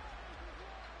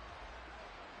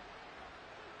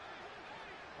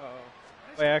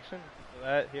 Uh-oh. Play action. So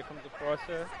that, here comes the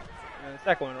crosser. And then the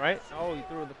second one, right? Oh, you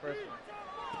threw the first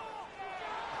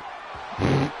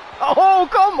one. Oh,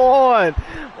 come on!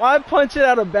 Why punch it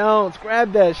out of bounds?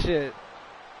 Grab that shit.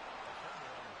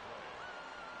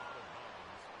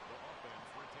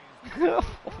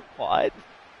 What?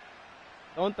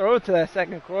 Don't throw it to that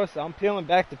second crosser. I'm peeling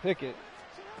back to pick it.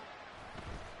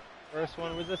 First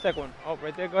one. Where's the second one? Oh,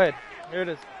 right there. Go ahead. Here it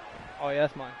is. Oh, yeah,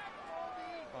 that's mine.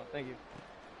 Oh, thank you.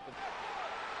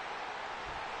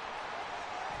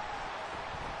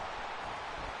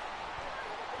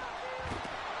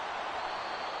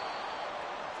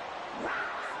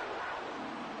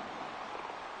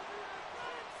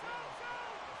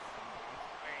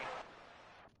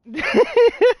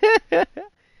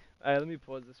 Alright, let me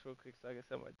pause this real quick so I can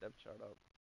set my depth chart up.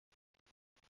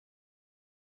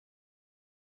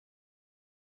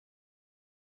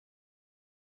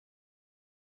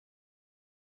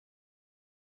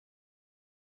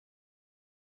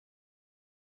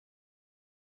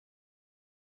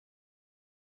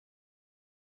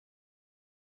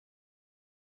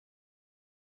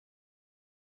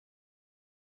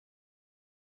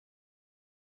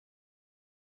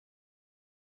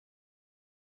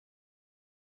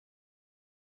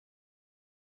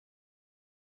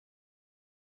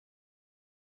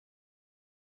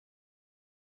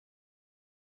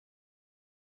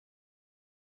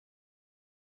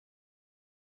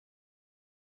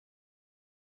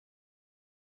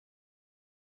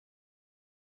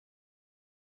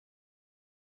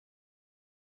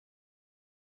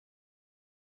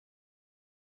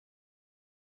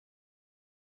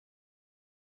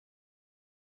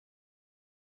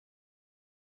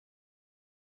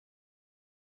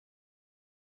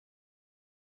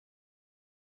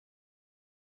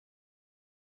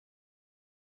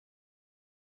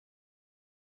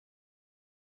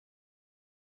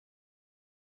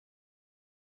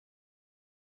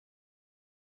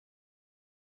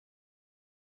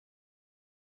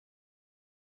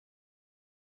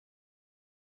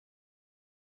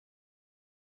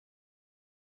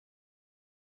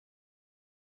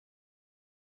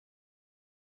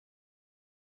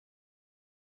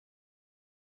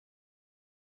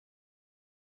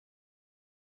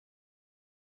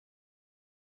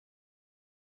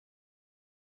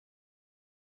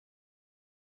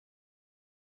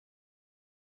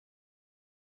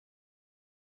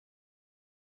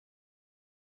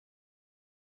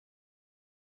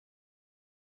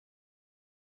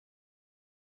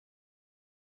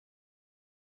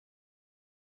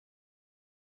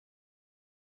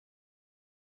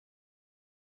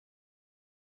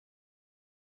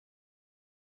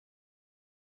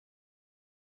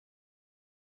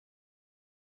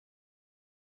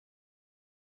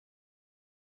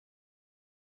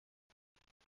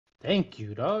 Thank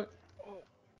you, dog. Oh,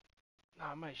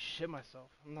 nah, I might shit myself.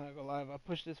 I'm not gonna lie. If I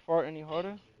push this fart any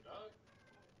harder,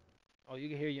 oh, you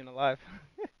can hear you in the live.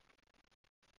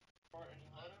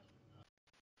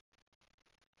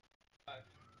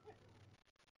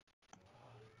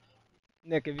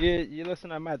 Nick, if you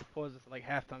listen, I might have to pause this at like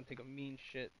halftime, take a mean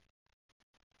shit.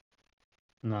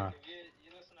 Nah,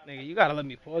 Nigga, you gotta let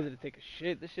me pause it to take a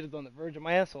shit. This shit is on the verge of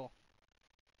my asshole.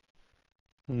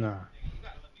 nah.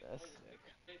 That's sick.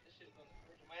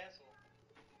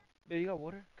 Baby, you got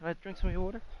water? Can I drink some of your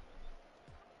water?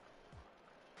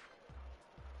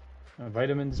 Invite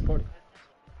him in this party.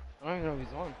 I don't even know if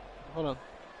he's on. Hold on.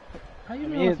 How you I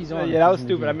know if mean, he's on? yeah, if that he's was in the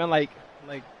stupid. I game? meant like,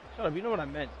 shut up. You know what I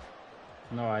meant.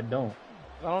 No, I don't.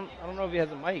 I don't know if he has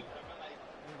a mic.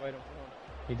 Invite him. Hold on.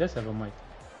 He does have a mic.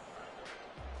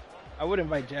 I would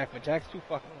invite Jack, but Jack's too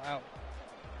fucking loud.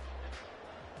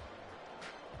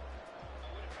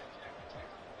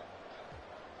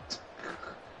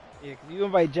 Yeah, 'cause you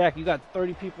invite Jack, you got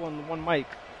 30 people on one mic.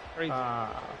 Crazy.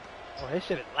 Oh, his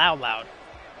shit is loud.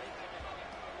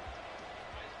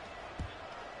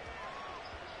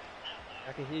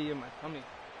 I can hear you in my tummy.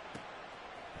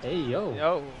 Hey, yo.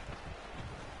 Yo.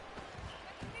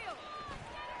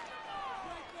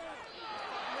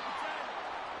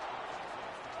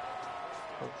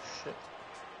 Oh, shit.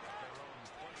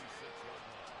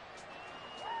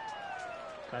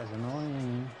 Guy's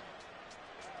annoying.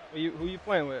 Who you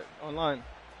playing with online?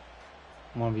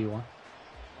 1v1.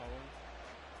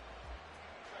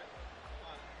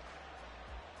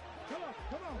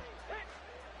 Come on.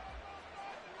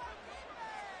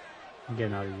 I'm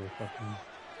getting out of here, fucking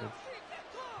bitch.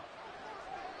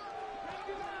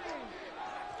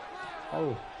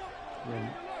 Oh. Yeah.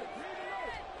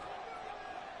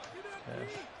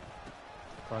 Cash.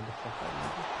 Guard the fuck out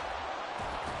of me.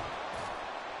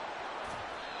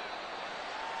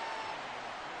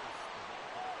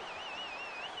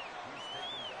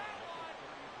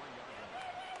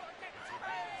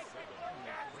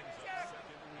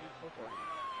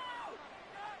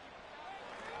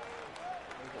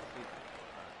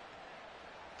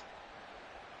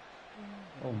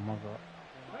 Oh my god.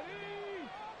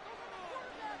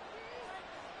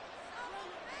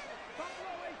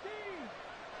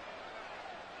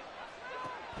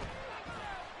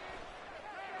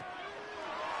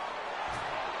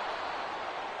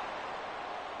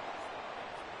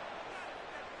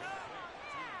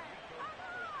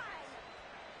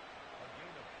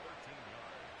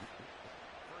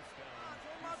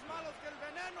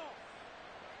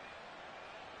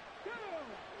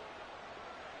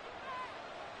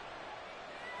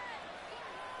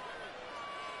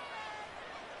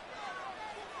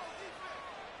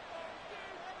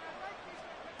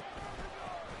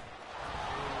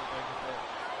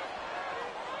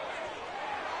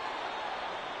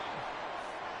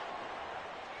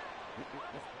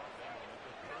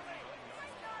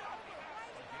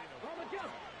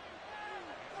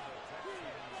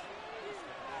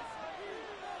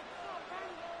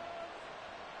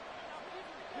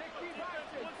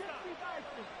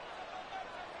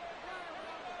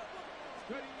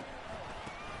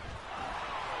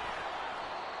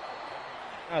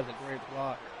 That was a great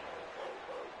block.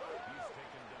 He's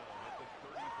taken down at the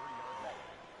 33-yard line.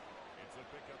 It's a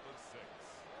pickup of 6.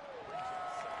 Brings up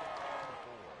second and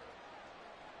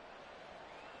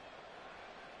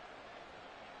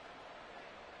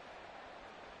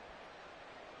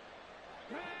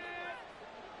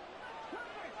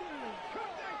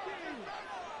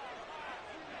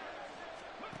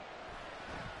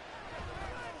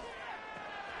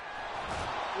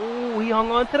 4. Ooh, he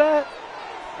hung on to that?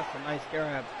 That's a nice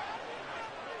grab.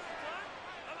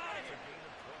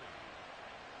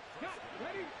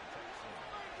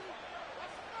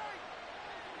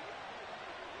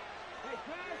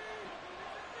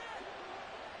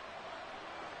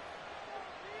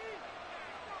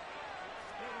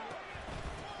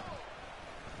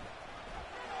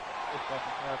 Good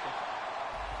fucking tackle.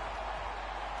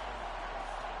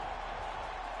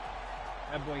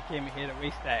 That boy came in here to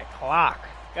waste that clock.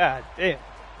 God damn.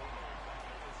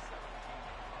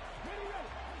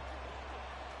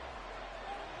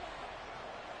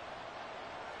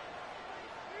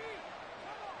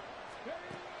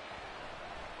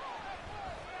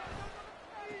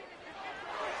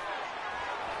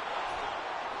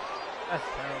 That's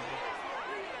terrible.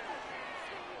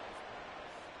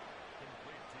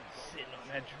 Sitting on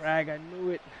that drag, I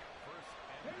knew it.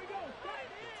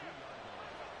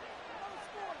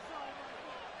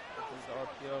 This is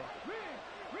RPO.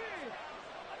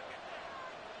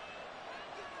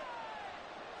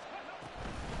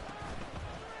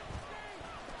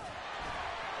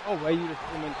 Oh, way you just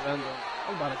threw him into the end zone.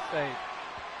 I'm about to say,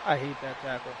 I hate that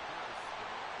tackle.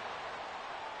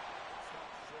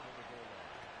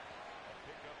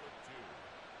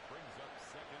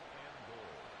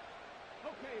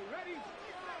 Okay, ready?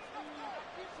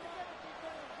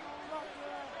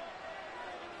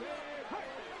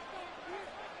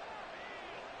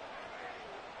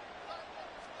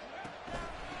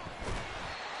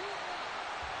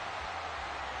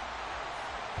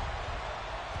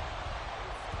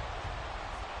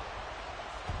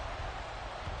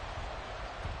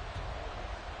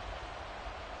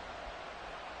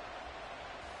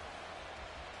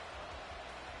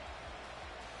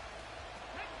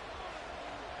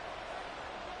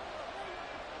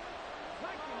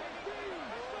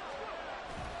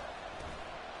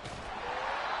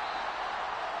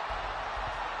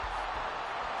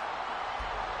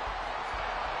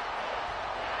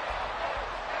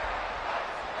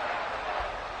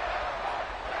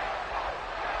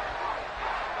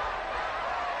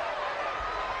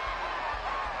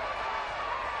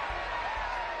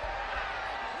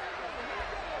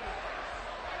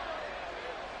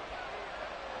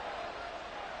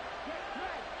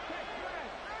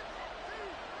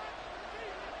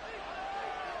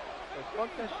 Fuck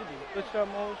that shit, you glitched out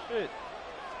my whole shit.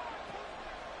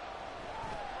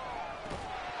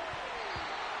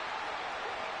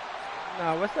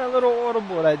 Nah, what's that little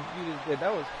audible that you just did?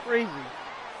 That was crazy.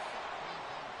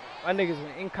 My niggas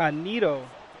went incognito.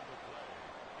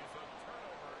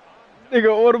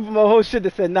 Nigga audible my whole shit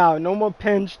that said, nah, no more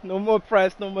pinch, no more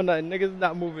press, no more nothing. Niggas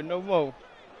not moving no more.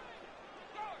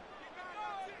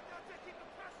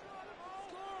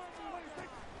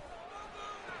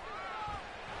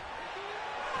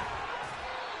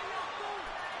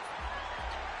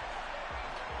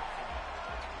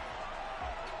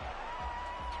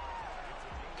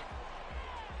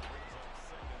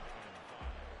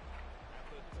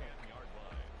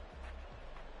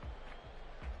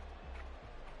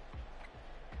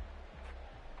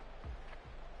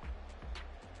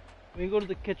 Can you go to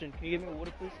the kitchen? Can you give me a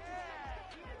water, please?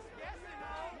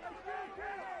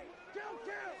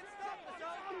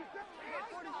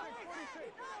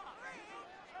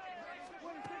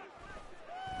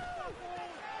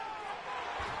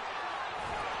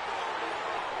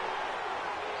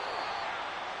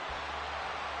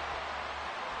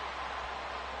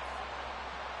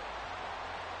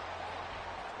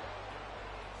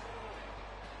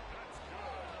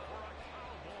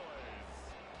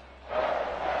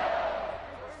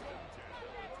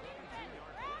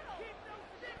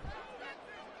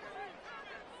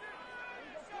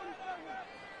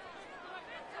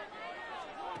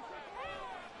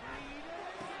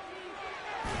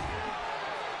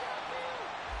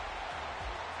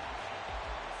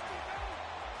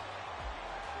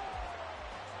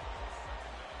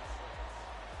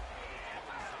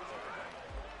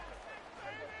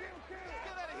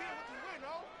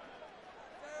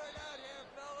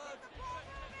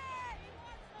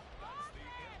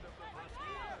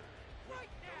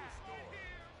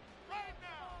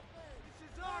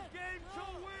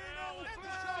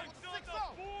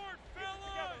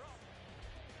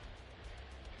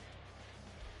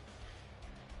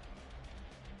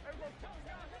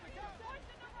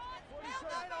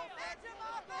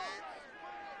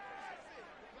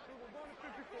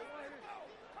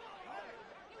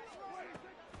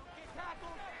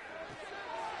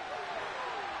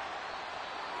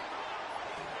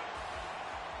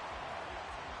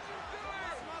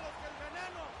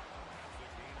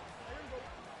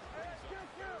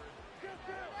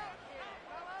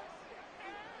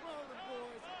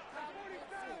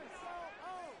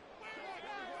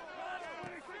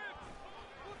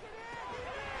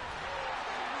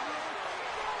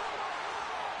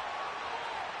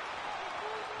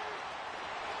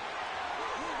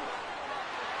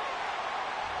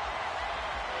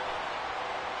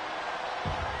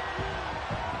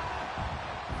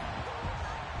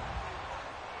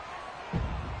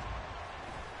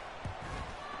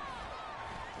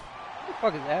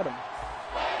 fuck is Adam?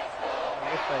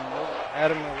 I wish I knew.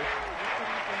 Adam, I wish. What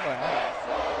the fuck about Adam?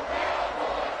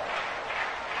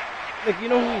 Like, you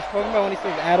know who he's talking about when he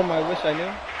says Adam, I wish I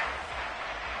knew?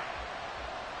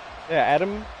 Yeah,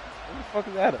 Adam. Who the fuck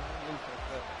is Adam?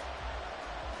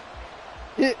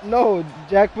 No,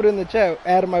 Jack put in the chat,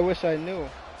 Adam, I wish I knew. Who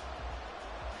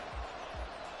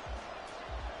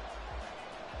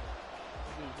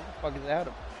the fuck is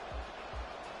Adam?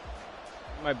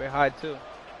 He might be high too.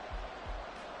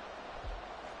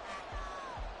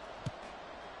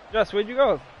 Jess, where'd you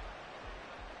go?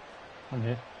 I'm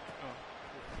here. Oh,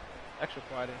 extra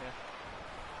quiet in here.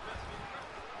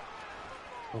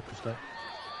 Focused up.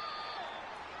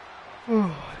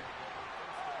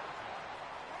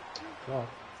 Wow.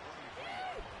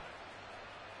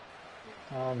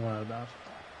 Oh my gosh.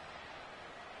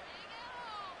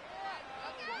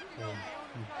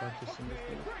 I'm practicing this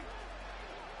thing.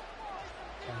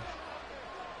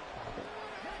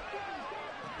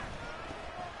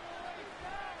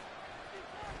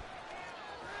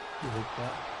 You hit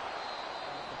that.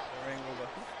 Angle, but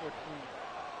he's 14.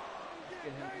 Let's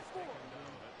get him to take him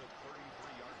down. At the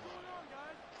 33-yard line.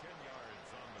 10 yards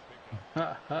on the pickup.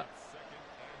 Ha ha. Second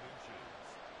and inches.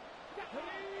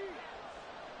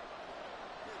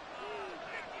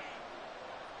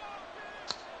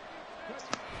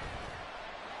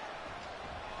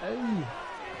 Hey.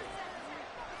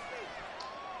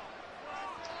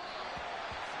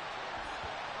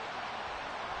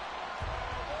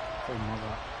 Oh my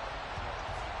god.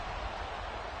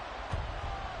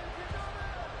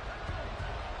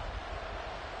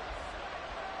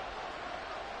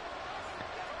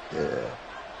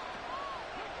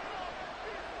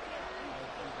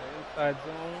 Inside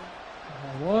zone. I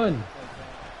won.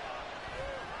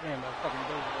 Damn, that fucking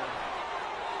goes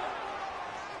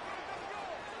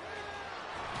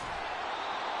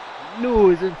Knew it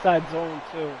was inside zone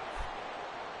too.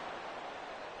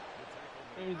 As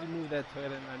soon as you moved that to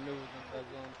it, and I knew it was inside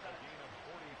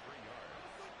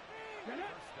zone.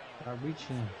 I'm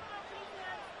reaching.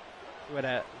 Where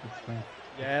that? It's fine.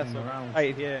 Yeah, Hang so around.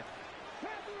 right here.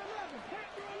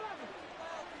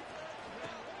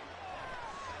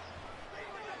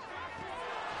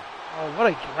 Oh, what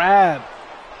a grab!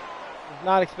 Was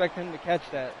not expecting him to catch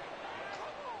that.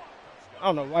 I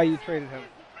don't know why you traded him.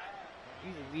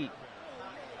 He's elite.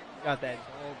 He got that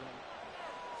dog.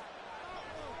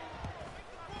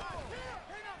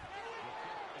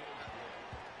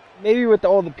 Maybe with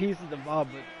all the pieces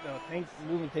involved, but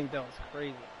moving tank down was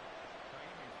crazy.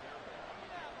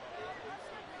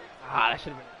 Ah, that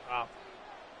should have been a drop.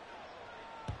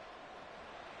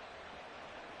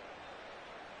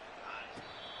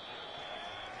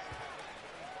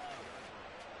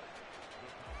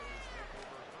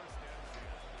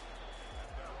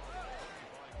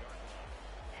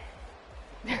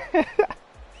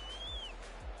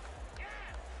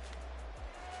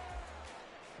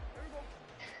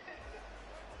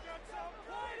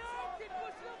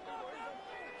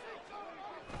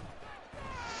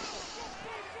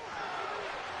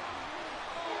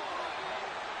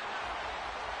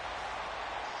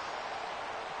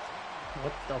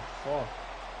 What the fuck?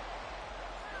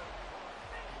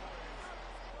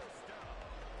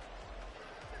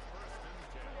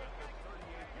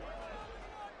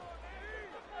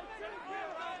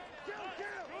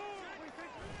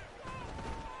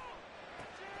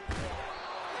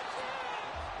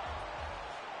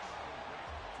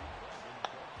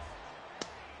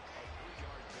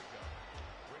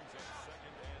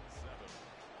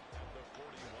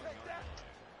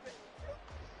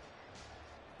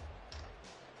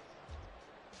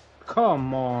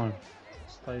 Come on.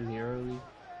 Slightly early.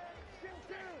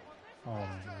 Oh my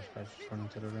gosh, guy's just running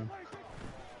to the rim.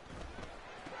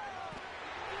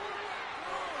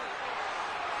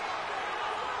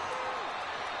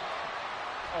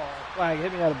 Oh, flag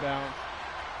hit me out of bounds.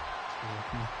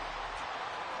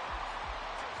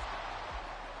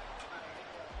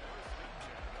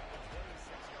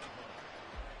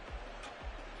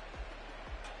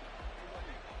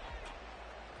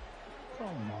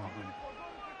 Come on.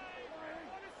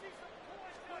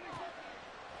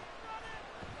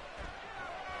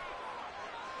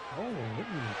 Oh, hit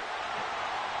me.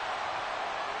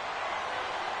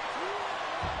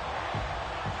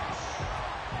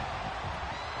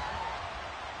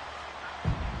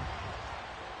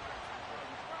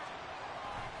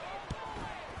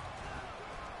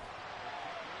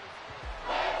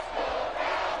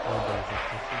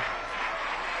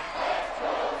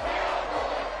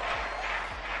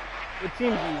 What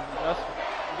teams are you using, Justin?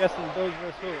 I'm guessing those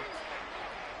versus who?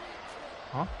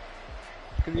 Huh?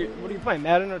 What are you playing,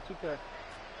 Madden or 2K?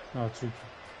 No, 2K.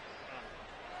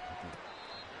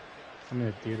 I'm in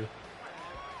the theater.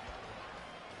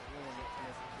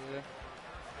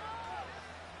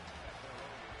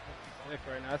 Sick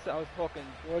right now. I was talking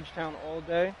Georgetown all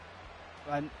day.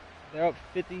 They're up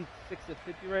 56 to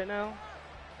 50 right now.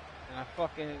 And I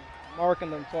fucking marking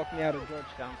them talking me out of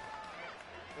Georgetown.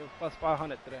 It was plus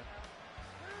 500 today.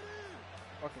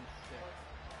 Fucking sick.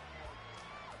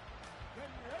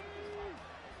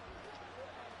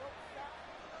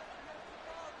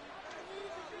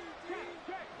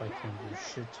 I can't do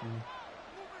shit to me.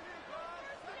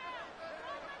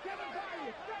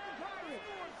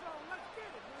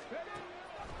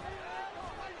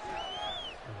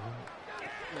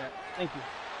 Yeah, thank you.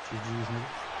 GG's, nigga.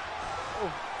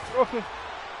 Oh, get off me.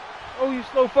 Oh, you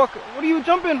slow fucker. What are you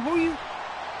jumping? Who are you?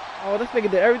 Oh, this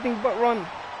nigga did everything but run.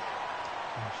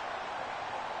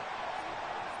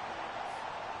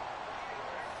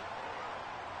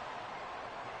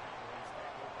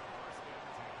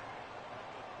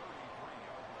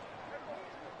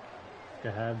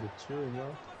 Could have the two,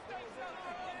 bro.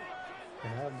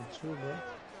 Could have the two, bro.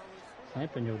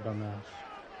 Clamping your dumb ass.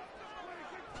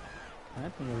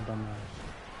 Clamping your dumb ass.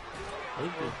 Take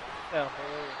it. Yeah.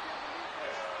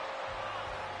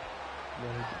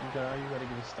 You gotta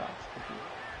get a stop.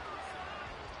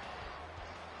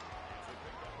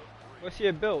 What's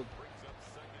your build?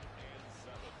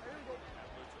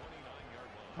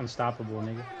 Unstoppable,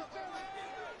 nigga.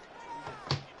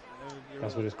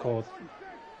 That's what it's called.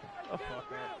 Oh, fuck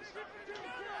that.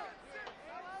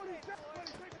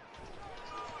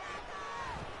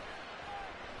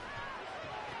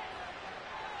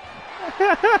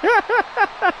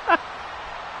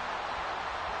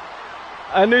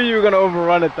 I knew you were gonna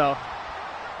overrun it though.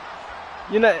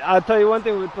 You know, I'll tell you one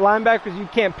thing with the linebackers, you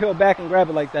can't peel back and grab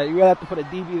it like that. You gotta have to put a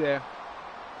DB there.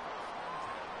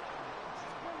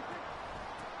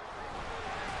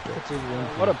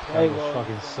 What a play, bro.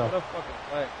 Fucking suck. What a fucking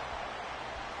play.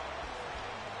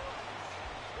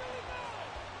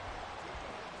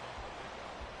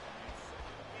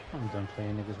 I'm done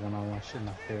playing niggas one-on-one. Shit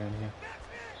not fair in here.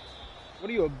 What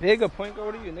are you, a big, a point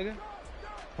guard? What are you, nigga?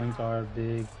 Point guard,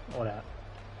 big, all that.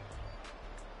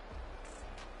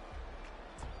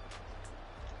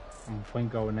 I'm a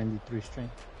point guard with 93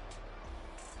 strength.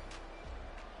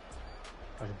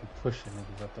 I should be pushing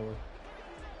niggas out the way.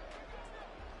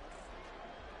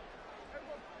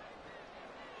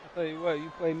 I tell you what,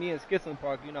 you play me in Skitson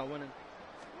Park, you're not winning.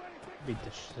 Beat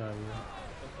the shit out of you.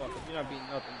 So fuck it, you're not beating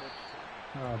nothing, bitch.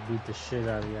 I'll beat the shit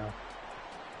out of y'all.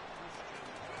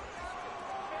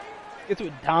 Skitson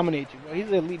would dominate you, bro. He's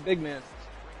an elite big man.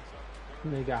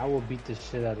 Nigga, I will beat the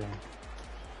shit out of him.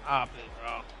 Stop it,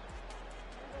 bro.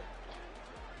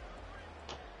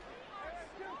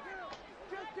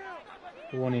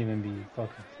 It won't even be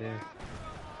fucking fair.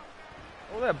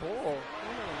 Oh, that ball.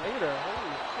 Come later.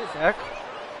 Holy shit, Zach.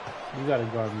 You gotta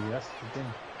guard me, that's the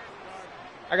thing.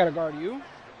 I gotta guard you?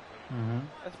 Mm-hmm.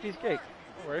 That's a piece of cake.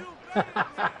 Don't worry.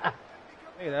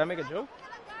 Hey, did I make a joke?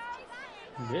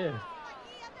 Yeah.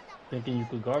 Thinking you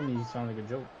could guard me sound like a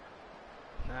joke.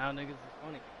 Nah, niggas is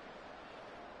funny.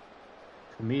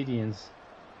 Comedians.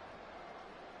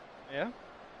 Yeah?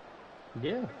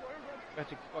 Yeah.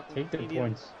 Got you fucking Take the comedian.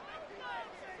 points.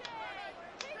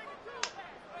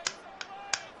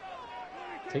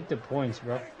 Take the points,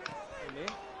 bro. Hey, me?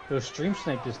 Yo, stream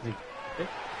snipe this nigga. Okay?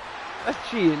 That's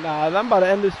cheating. Nah, I'm about to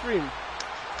end the stream.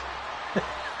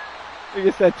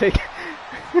 Nigga said take.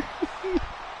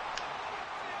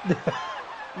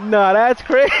 Nah, that's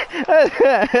crazy.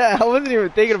 I wasn't even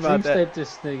thinking about Stream that. snipe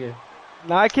this nigga.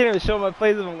 Nah, I can't even show my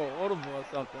plays if I'm going audible or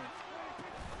something.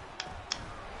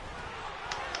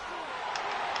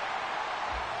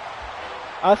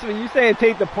 Also, when you saying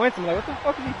take the points, I'm like, what the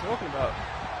fuck is he talking about?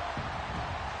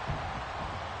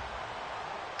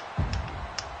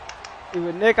 See,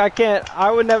 with Nick,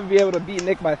 I would never be able to beat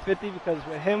Nick by 50 because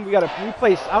with him, we gotta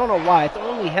replace. I don't know why. It's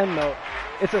only him though.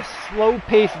 It's a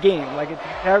slow-paced game. Like it's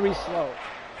very slow.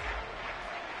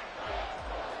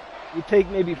 You take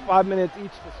maybe 5 minutes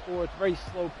each to score. It's very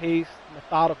slow-paced,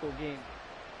 methodical game.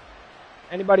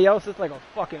 Anybody else, it's like a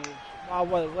fucking Wild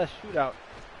West shootout.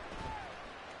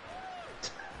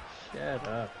 Shut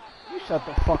up. You shut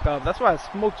the fuck up. That's why I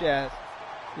smoked your ass.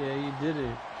 Yeah, you did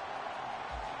it.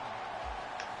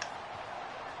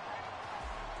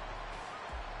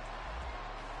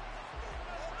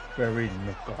 Very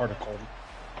article.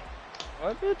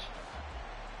 What, bitch?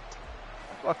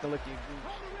 I fucking lick your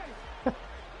gooch.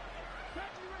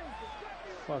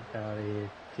 Fuck out of here,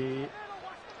 kid.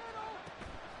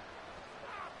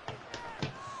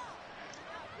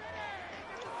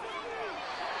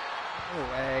 No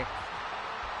way.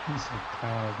 He's so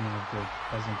proud of me, good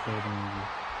cousin kid,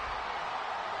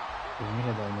 and Let me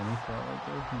hit that mini for right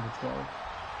there, number 12.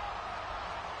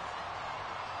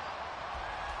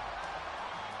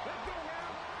 Let's go now.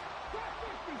 Shot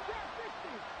 60, shot 60.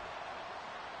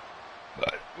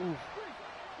 Oof.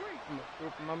 Three. I'm gonna throw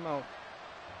up in my mouth.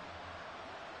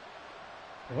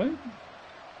 What?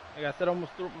 Like I said, I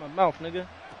almost threw up in my mouth, nigga. You know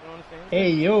what I'm saying?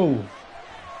 Hey, yo!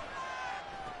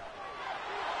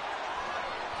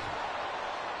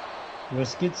 Where's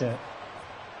Skits at?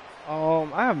 I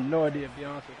have no idea, to be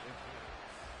honest with you.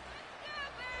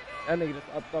 That nigga just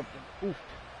upped up and poofed.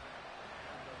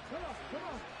 Come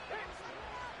on.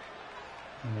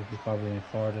 I think he's probably in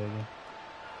Florida again.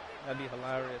 That'd be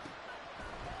hilarious.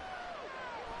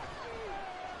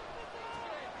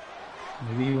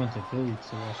 Maybe he went to Philly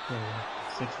to watch the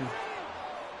Sixers.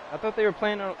 I thought they were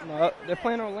playing. No, they're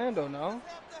playing Orlando now.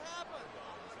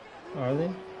 Are they?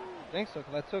 I think so,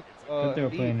 because I took. I thought they were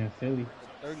Embiid playing in Philly.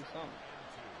 for 30 something.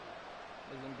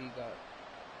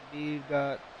 Embiid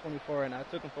got 24, and I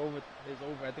took him for over. His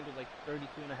over, I think it was like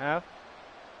 32 and a half.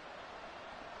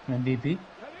 MVP?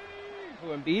 Who,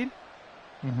 Embiid?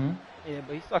 Mm-hmm. Yeah,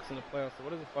 but he sucks in the playoffs, so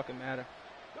what does it fucking matter?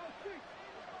 Go street.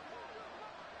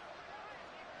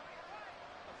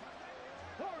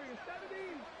 Warriors 70.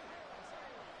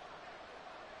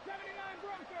 79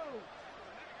 Broncos.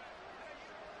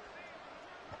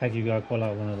 Like you gotta call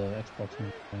out one of the Xbox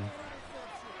ones.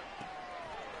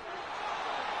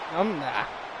 Nah.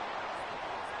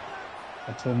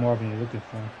 I told Marvin you're looking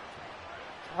for him.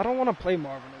 I don't want to play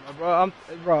Marvin anymore,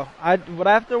 bro.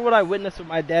 After what I witnessed what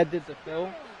my dad did to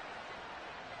Phil,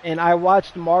 and I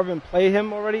watched Marvin play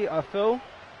him already, Phil,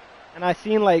 and I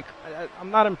seen like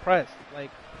I'm not impressed.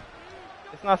 Like,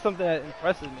 it's not something that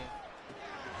impresses me.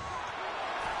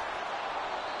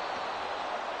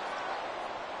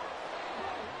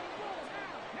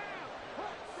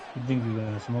 You think you're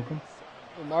gonna smoke him?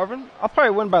 With Marvin, I'll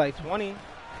probably win by like 20.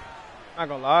 Not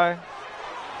gonna lie.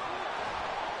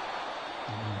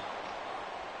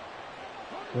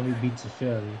 When he beats the shit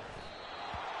out of you.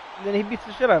 And then he beats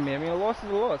the shit out of me. I mean, a loss is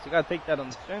a loss. You gotta take that on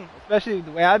the chin. Especially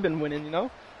the way I've been winning, you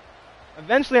know?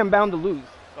 Eventually I'm bound to lose.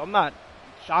 So I'm not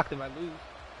shocked if I lose.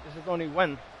 This is only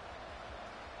when.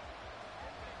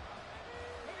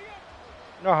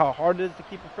 You know how hard it is to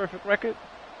keep a perfect record?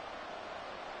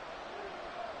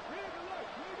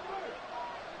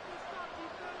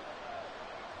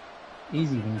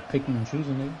 Easy when you're picking and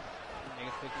choosing, nigga.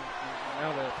 Niggas picking up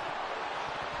now that.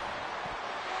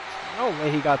 No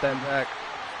way he got that back.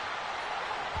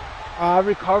 I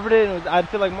recovered it, and I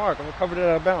feel like Mark. I recovered it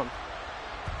out of bounds.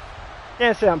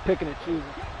 Can't say I'm picking and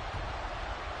choosing.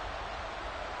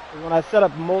 'Cause when I set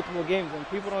up multiple games, when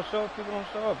people don't show up, people don't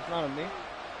show up. It's not on me.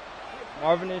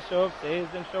 Marvin didn't show up. Sayers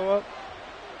didn't show up.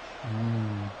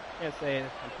 Can't say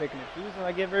I'm picking and choosing.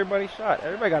 I give everybody a shot.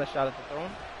 Everybody got a shot at the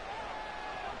throne.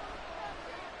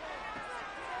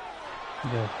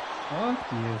 Yeah.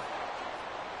 Fuck you.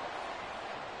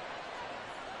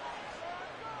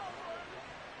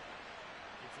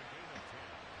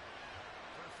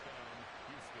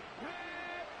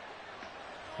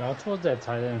 Y'all told that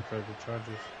tight end for the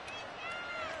Chargers.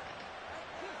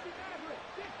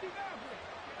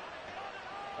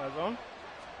 Zone?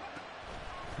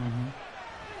 Mm-hmm.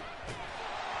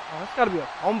 Oh, that's gotta be a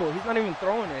fumble. He's not even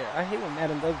throwing it. I hate when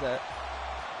Madden does that.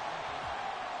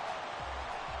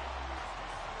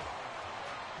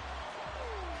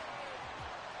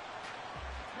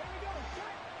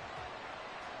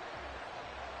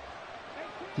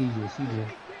 CJ.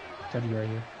 Teddy right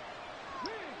here.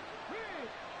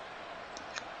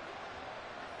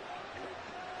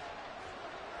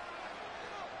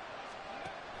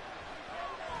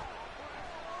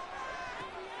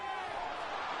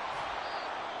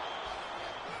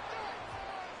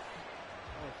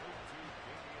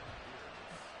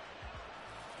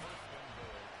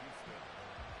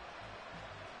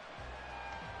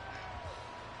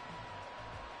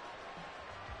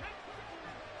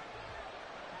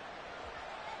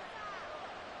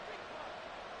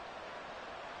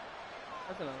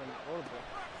 That's another horrible.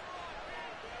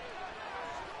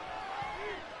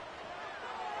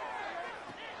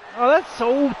 Oh, that's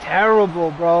so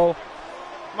terrible, bro.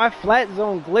 My flat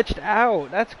zone glitched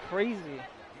out. That's crazy.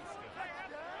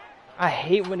 I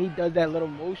hate when he does that little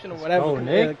motion or whatever. Go,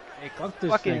 Nick. It Fuck this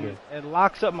fucking nigga. it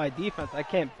locks up my defense. I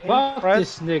can't pin Fuck press.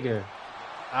 this nigga.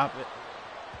 Stop it.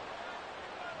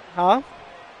 Huh?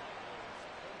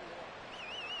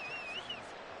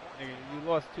 Nigga, you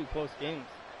lost 2 close games.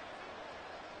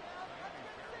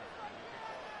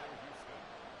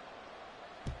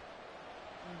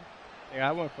 Yeah,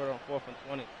 I went for it on 4th and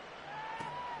 20.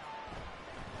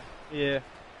 Yeah.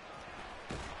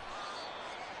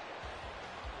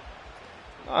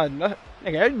 No,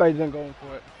 nigga, everybody's been going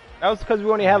for it. That was because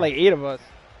we only had like 8 of us.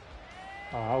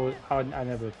 Oh, I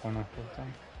never point on full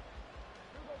time.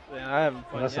 Yeah, I haven't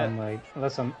put Unless yet. I'm like,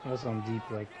 unless I'm deep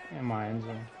like in my end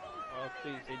zone. Oh,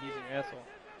 please say deep in your asshole.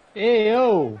 Hey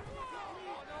yo!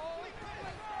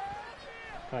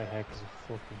 Probably heck is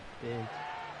fucking big.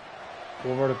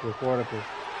 Four verticals.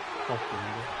 Fuck you,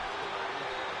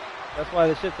 That's why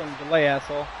the shit's on delay,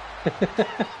 asshole.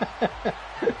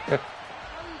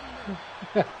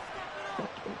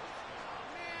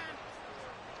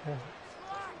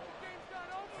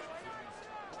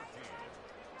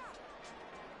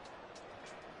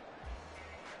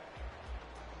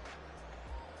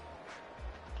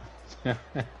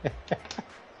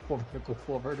 nigga.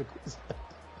 Four verticals.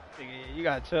 Nigga, you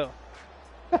gotta chill.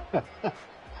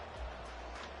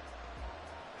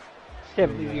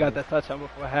 Can't believe you got that touchdown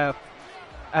before half.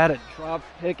 I had a drop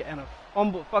pick and a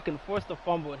fumble, fucking forced a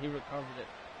fumble, and he recovered it.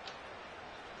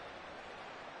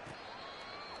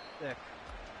 Sick.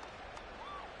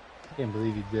 I can't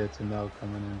believe you did to Mel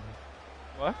coming in.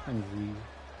 What? I can't believe.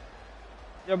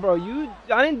 Yo, bro,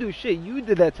 I didn't do shit. You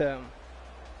did that to him.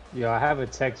 Yo, I have a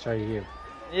text right here.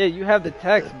 Yeah, you have the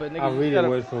text, but nigga, I'll read it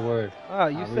word for word. Ah,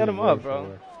 you set him up, bro.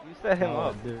 You set him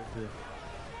up.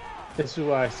 This is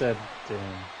why I said to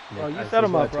him. Bro, you set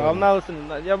him up, bro. I'm not listening.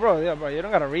 Yeah, bro. You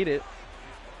don't gotta read it.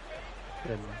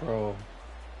 Said, bro,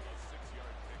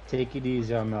 take it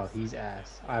easy on Mel. He's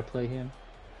ass. I play him.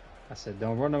 I said,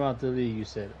 don't run him out the league. You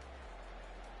said,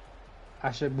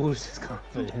 I should boost his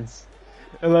confidence.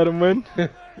 And let him win.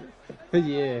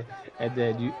 Yeah. And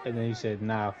then you said,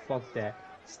 nah, fuck that.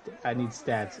 I need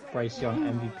stats. Bryce Young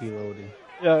MVP loading.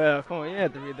 Yeah. Come on, you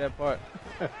had to read that part.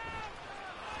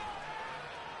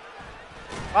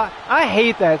 I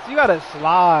hate that. So you gotta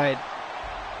slide.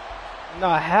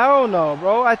 Nah, hell no,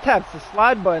 bro. I tapped the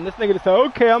slide button. This nigga just said,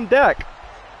 okay, I'm Dak.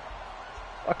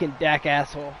 Fucking Dak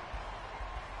asshole.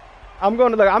 I'm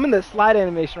going to look. I'm in the slide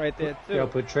animation right there too. Yo,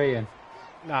 put Trey in.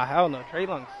 Nah, hell no. Trey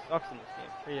Young sucks in this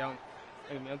game. Trey Young.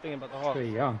 I'm thinking about the Hawks. Trey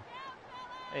Young.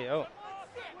 Hey yo.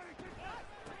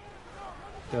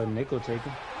 Yo, Nick will take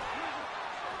him.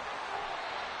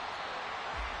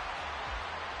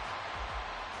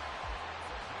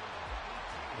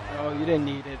 No, you didn't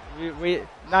need it. We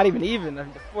not even. I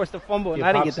forced a fumble and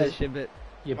I didn't get that shit, but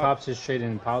Your pops is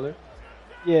trading Pollard?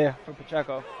 yeah, for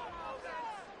Pacheco.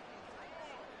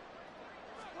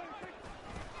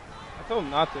 I told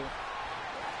him not to.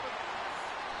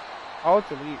 I'll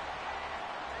delete.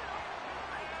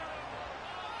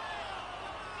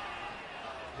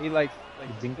 He likes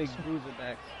big bruiser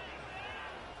backs.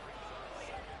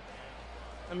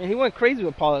 I mean, he went crazy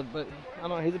with Pollard, but I don't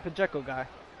know. He's a Pacheco guy.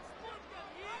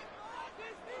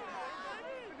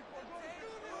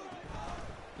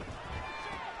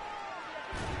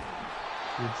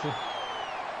 This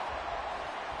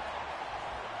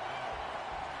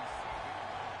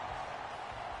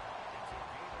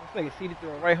nigga seated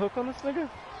through a right hook on this nigga.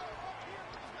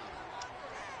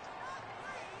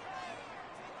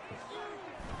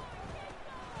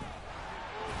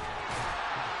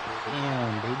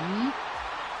 Damn, baby.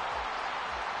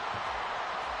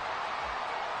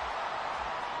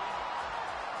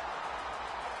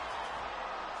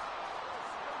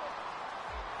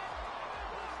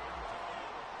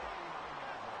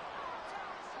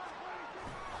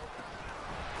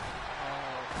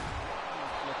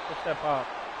 Let's push that pop.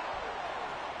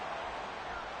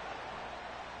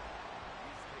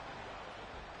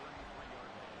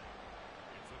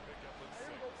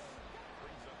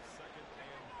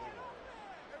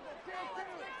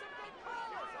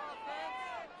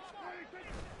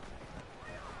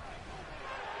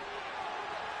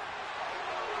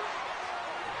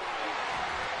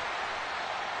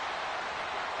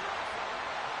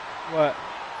 What?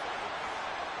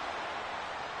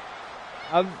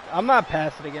 I'm not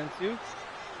passing against you.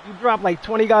 You drop like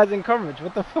 20 guys in coverage.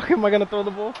 What the fuck am I gonna throw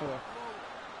the ball for?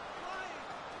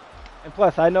 And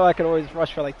plus, I know I could always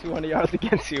rush for like 200 yards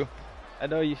against you. I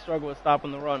know you struggle with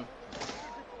stopping the run.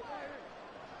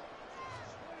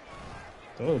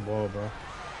 Throw the ball, bro.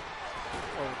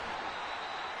 Oh.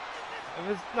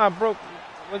 If it's not broke,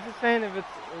 what's it saying? If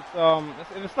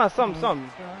it's not something.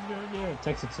 Yeah,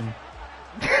 text it to me.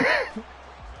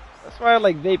 That's why I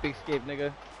like Vape Escape,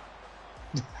 nigga.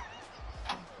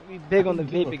 We big on the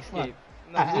Vape Escape.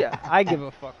 No, yeah, I give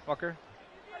a fuck, fucker.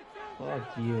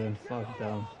 Fuck you and fuck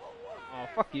them. Oh,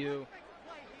 fuck you.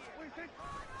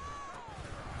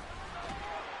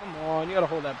 Come on, you gotta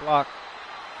hold that block.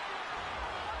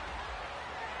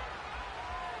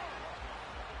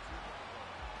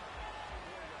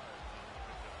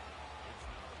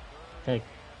 Hey.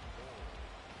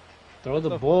 Throw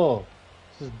the ball.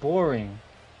 This is boring.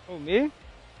 Oh, me?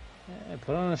 Yeah,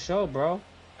 put on a show, bro.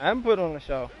 I haven't put on a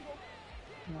show.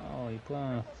 No, you put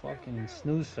on a fucking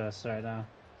snooze fest right now.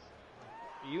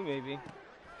 You, maybe.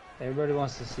 Everybody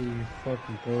wants to see you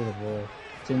fucking throw the ball.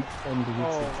 It's in the YouTube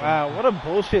Oh, channel. wow. What a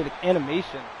bullshit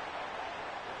animation.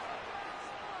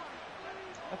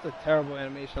 That's a terrible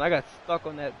animation. I got stuck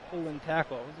on that pulling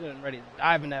tackle. I was getting ready to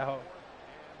dive in that hole.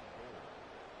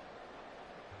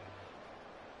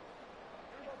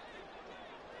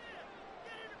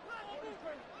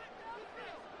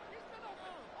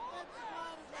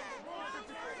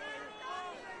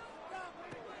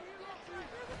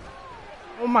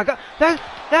 Oh my god, that's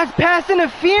pass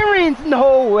interference!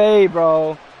 No way,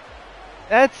 bro.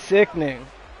 That's sickening.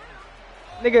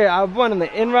 Nigga, I went in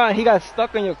the in route and he got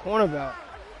stuck on your corner belt.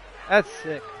 That's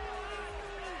sick.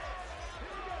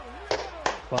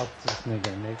 Fuck this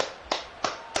nigga, Nick.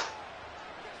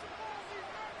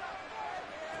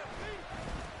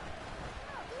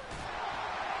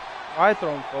 Why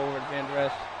throw him forward, Van Der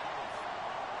Esch?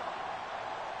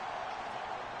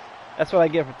 That's what I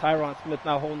get for Tyron Smith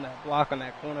not holding that block on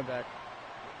that cornerback.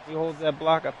 If he holds that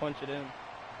block, I punch it in.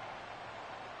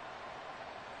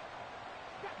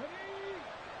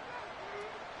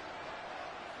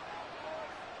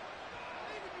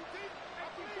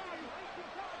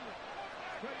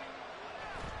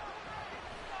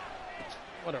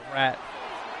 What a rat.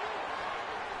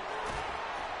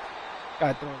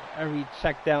 Guy throwing every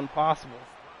check down possible.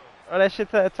 Oh, that shit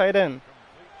to that tight end.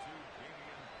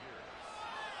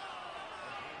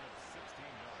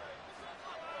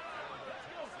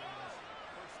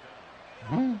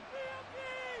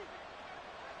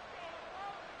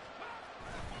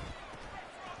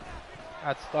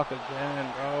 Got stuck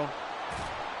again, bro.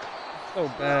 So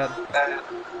bad. Getting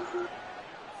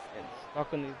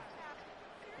stuck in these.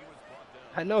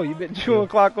 I know, you've been chewing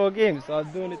clock all game, so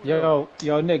I'm doing it too.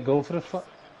 Yo, Nick, go for the fuck.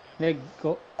 Nick,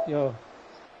 go. Yo.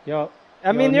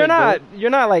 I mean, you're not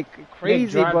like crazy,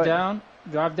 Nick, drive but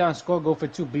drive down, score, go for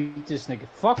 2, beat this nigga.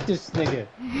 Fuck this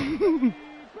nigga.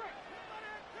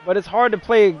 But it's hard to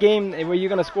play a game where you're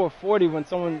gonna score 40 when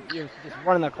you're just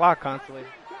running the clock constantly.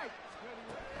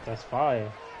 That's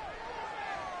fire.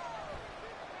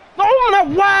 Oh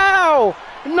no! Wow!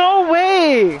 No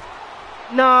way!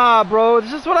 Nah, bro.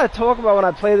 This is what I talk about when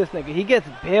I play this nigga. He gets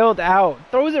bailed out,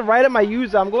 throws it right at my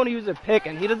user. I'm going to use a pick,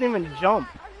 and he doesn't even jump.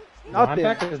 Nothing.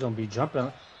 Linebackers don't be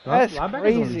jumping. That's Linebackers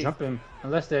crazy. don't be jumping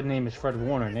unless their name is Fred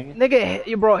Warner, nigga.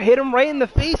 Nigga, bro, hit him right in the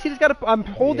face. He just got to. I'm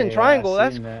holding triangle. I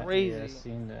That's seen that. crazy. Yeah, I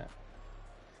seen that.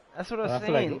 That's what I'm I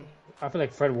saying. feel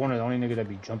like Fred Warner is the only nigga that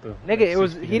be jumping. Nigga, like it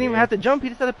was. 6 He feet didn't in even the have to air. jump. He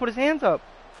just had to put his hands up.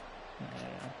 Yeah.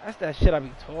 That's that shit I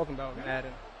be talking about,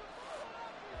 Madden.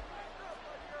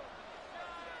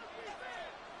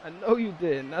 I know you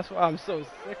did, and that's why I'm so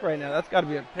sick right now. That's got to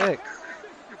be a pick.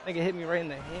 Nigga hit me right in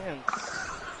the hands.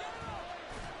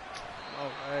 All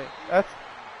right,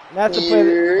 that's a play.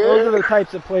 Those are the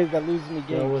types of plays that lose me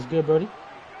Yo, games. what's good, buddy?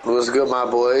 What's good, my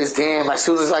boys? Damn, as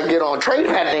soon as I get on trade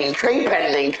pending,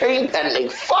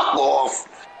 fuck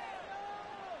off.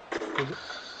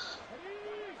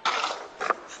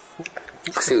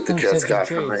 See what the Jets got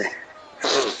for me.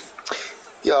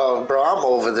 Yo, bro, I'm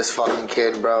over this fucking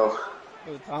kid, bro.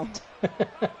 Yo, Tom.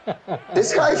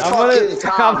 This guy's I'm on fucking the-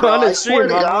 Tom, I'm bro. on the I swear to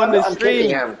stream, I'm God, on the I'm stream. kicking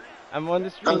him. I'm on the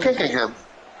stream. I'm kicking him.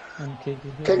 I'm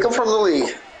kicking him. Kick him from the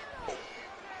league.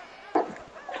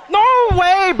 No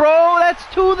way, bro. That's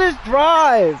to this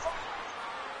drive.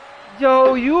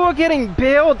 Yo, you are getting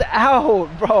bailed out,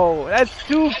 bro. That's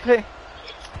 2 picks.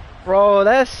 Bro,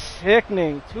 that's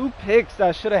sickening. 2 picks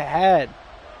I should have had.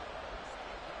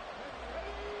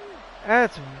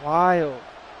 That's wild.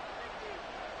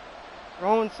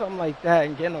 Throwing something like that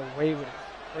and getting away with it is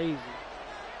crazy.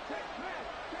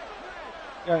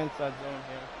 Got inside zone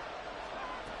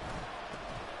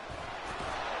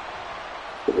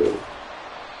here.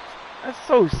 That's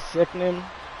so sickening.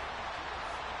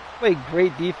 Played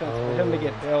great defense for him to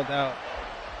get bailed out.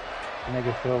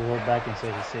 Nigga Phil wrote back and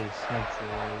said he saved Snake.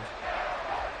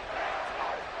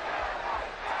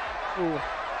 Ooh.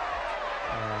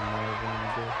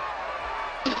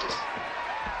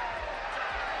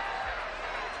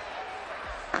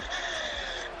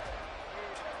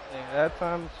 Yeah, that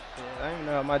time, shit, I didn't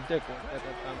know how my dick was at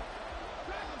that time.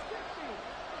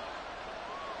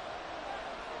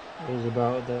 It was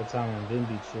about that time when Vin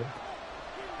beat you.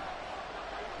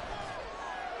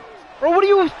 Bro, what are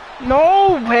you?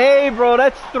 No way, bro.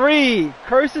 That's 3.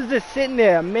 Curse is just sitting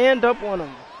there, manned up on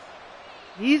him.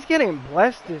 He's getting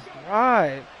blessed this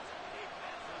drive.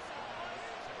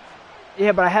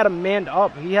 Yeah, but I had him manned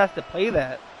up. He has to play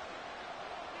that.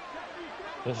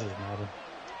 This is Madden.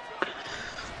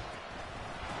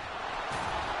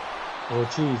 Yo,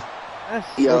 cheese.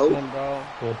 That's Yo. sickening, bro.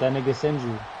 What that nigga send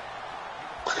you?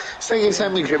 This nigga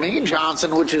sent me Jermaine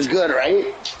Johnson, which is good,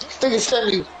 right? This nigga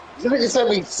sent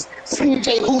me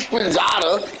CJ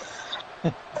Houshmandzada,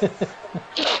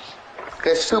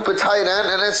 that stupid tight end,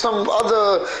 and then some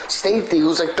other safety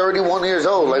who's like 31 years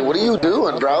old. Like, what are you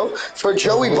doing, bro? For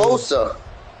Joey Bosa.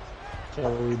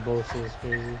 Joey Bosa is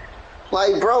crazy.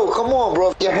 Like, bro, come on,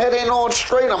 bro. If your head ain't on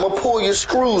straight, I'm gonna pull your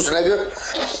screws, nigga.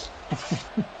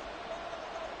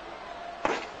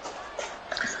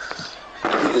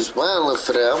 He was wilding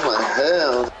for that. I'm like,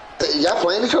 hell. Y'all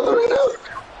playing each other right now?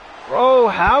 Bro,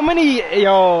 how many...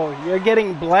 Yo, you're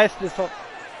getting blessed this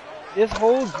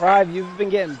whole drive. You've been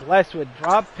getting blessed with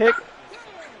drop pick.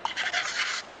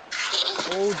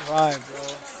 Whole drive, bro.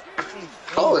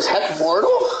 Oh, is Heck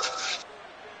mortal?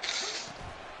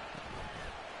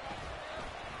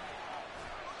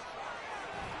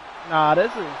 Nah,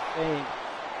 this is insane.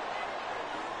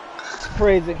 It's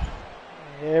crazy.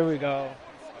 Here we go.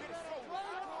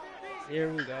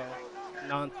 Here we go.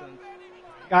 Nonsense.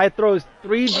 Guy throws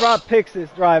 3 drop picks this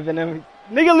drive, and then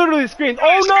nigga literally screams,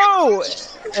 "Oh no!"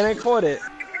 and then caught it.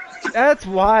 That's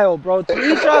wild, bro.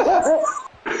 3 drop,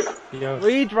 Yo,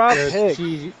 3 drop picks.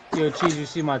 Cheese, you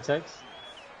see my text?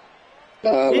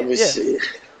 Let me Yeah. see.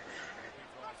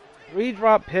 3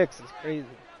 drop picks is crazy.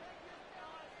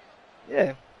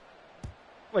 Yeah.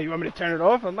 Wait, you want me to turn it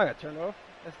off? I'm not gonna turn it off.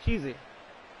 That's cheesy.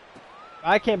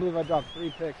 I can't believe I dropped 3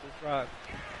 picks this drive.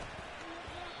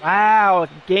 Wow,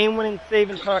 game-winning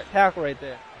saving tackle right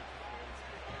there.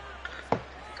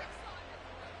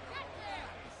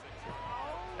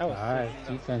 That was Alright, sick, you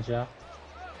know. defense, y'all.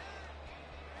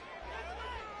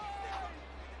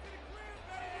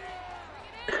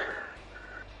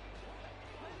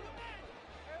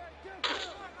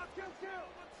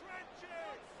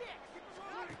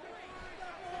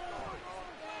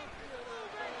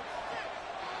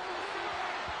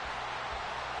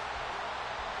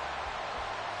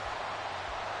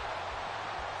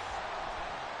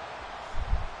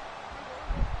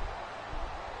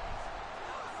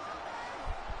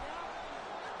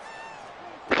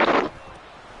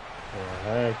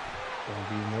 Alright, don't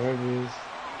be nervous.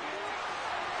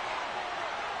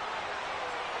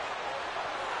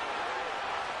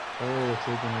 Oh,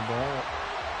 taking it back.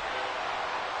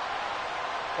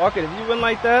 Fuck it, if you win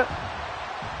like that,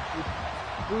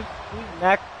 who's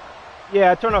next?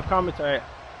 Yeah, I turn off commentary.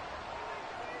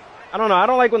 I don't know, I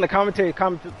don't like when the commentator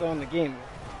comments on the game.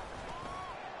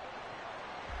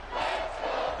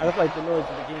 I just like the noise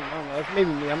of the game. I don't know, that's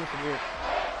maybe me, I'm just weird.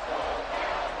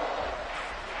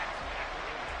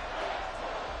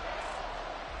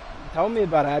 Tell me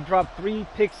about it. I dropped 3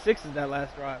 pick sixes that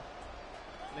last drive.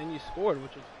 And then you scored,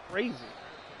 which was crazy.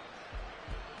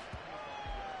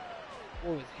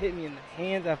 Boy, it was hitting me in the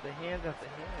hands after hands after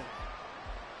hands.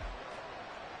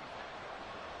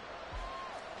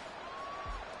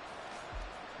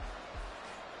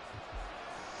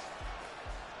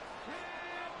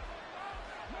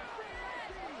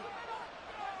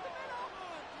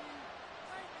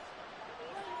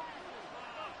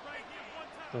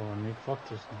 Oh, Nick, fuck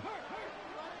this one.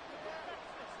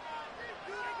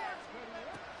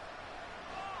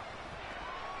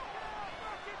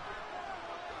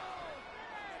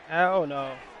 Hell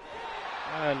no.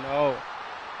 I know.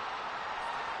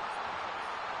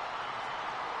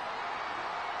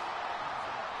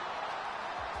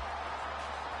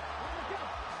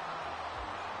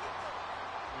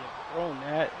 Yeah, throwing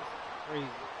that is crazy.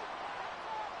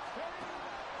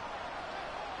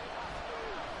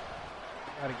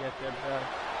 Gotta get there, bro.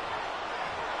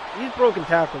 These broken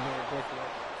tackles are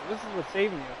ridiculous. This is what's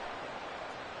saving you.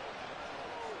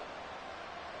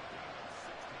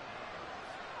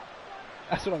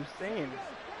 That's what I'm saying.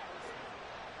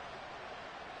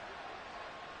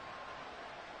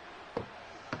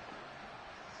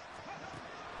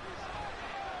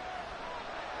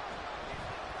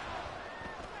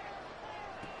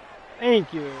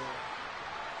 Thank you.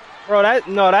 Bro,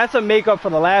 that's a makeup for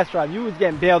the last drive. You was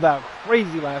getting bailed out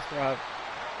crazy last drive.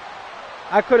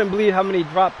 I couldn't believe how many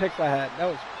drop picks I had. That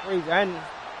was crazy.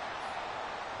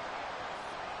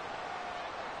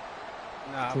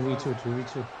 Nah, 2v2,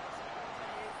 2v2.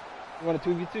 You want a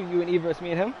 2v2? You and Everest, me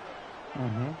and him?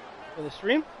 Mm-hmm. For the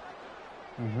stream?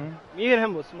 Mm-hmm. Me and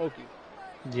him will smoke you.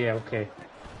 Yeah, okay.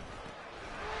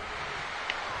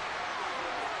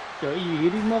 Yo, you hear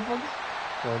these motherfuckers?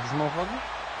 Yo, this motherfucker?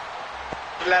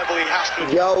 Level he has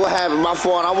to. Yo, what happened? My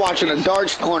fault. I'm watching a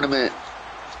darts tournament.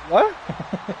 What?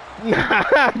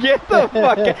 Nah, get the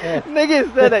fuck out.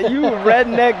 Nigga said that, you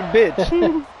redneck bitch.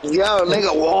 Yo,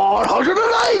 nigga,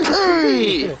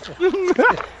 190!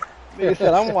 Nigga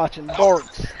said, I'm watching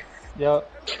darts. Yo,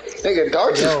 Nigga,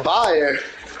 darts is yo, fire.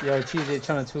 yo, Cheese, they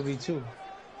trying to 2v2.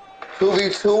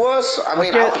 2v2 us? I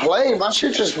mean, I play. My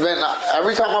shit just been.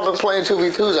 Every time I've been playing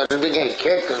 2v2s, I just been getting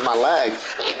kicked because my lag.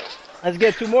 Let's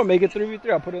get 2 more. Make it 3v3.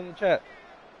 I'll put it in the chat.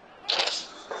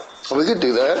 We could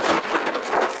do that.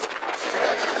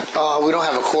 We don't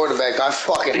have a quarterback. I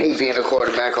fucking hate being a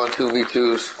quarterback on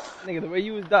 2v2s. Nigga, the way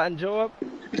you was dotting Joe up,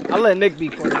 I'll let Nick be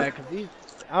quarterback because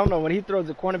I don't know, when he throws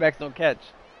the cornerbacks don't catch.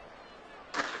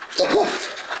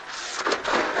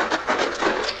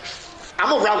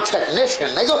 I'm a route technician,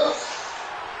 nigga.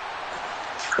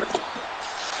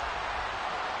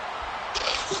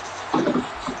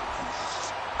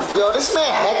 Yo, this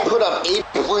man Heck put up 80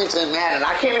 points in Madden.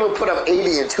 I can't even put up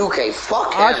 80 in 2K.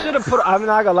 Fuck him. I should have put. I'm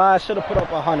not gonna lie. I should have put up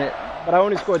 100, but I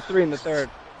only scored 3 in the third.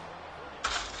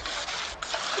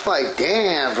 Like,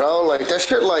 damn, bro. Like, that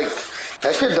shit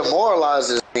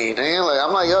demoralizes me, man. Like,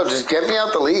 I'm like, yo, just get me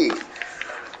out the league.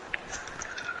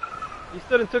 He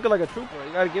stood and took it like a trooper.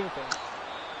 You gotta give it to him.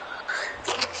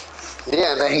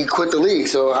 Yeah, and then he quit the league.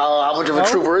 So how much of a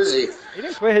trooper is he? He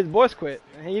didn't quit. His boss quit.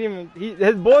 He didn't even.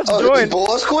 His boss joined. His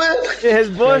boss quit? Yeah, his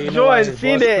boss joined,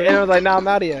 seen boss it, quit? and was like, "Nah, I'm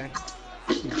out of here."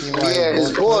 Yeah,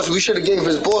 his boss. We should have gave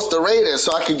his boss the Raiders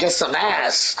so I could get some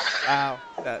ass. Wow.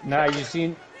 Nah, you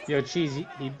seen? Yo, Cheese,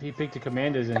 he picked the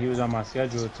Commanders and he was on my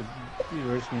schedule to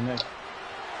verse me next.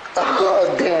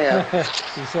 Oh, damn. you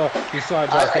saw I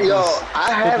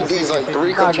I have these like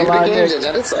 3 computer games and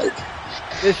then it's like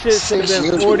this shit should have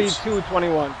been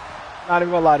 42-21. Not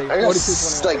even gonna lie to you.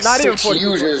 42-21. Like Not even 6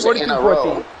 users in a 42-14.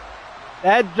 row.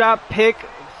 That drop pick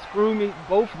screwed me,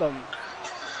 both of them.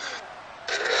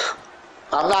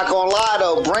 I'm not gonna lie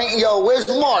though. Where's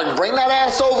Martin? Bring that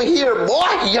ass over here, boy.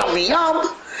 Yummy yum.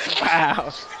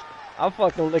 Wow. I'll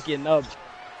fucking lick your nub.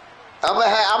 I'm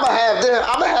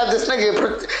gonna have this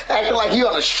nigga acting like he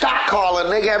on a shot caller,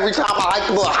 nigga. Every time I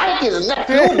hike his neck.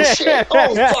 Oh shit!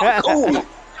 Oh fuck! Oh.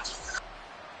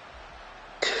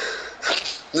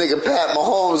 Nigga Pat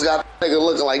Mahomes got nigga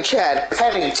looking like Chad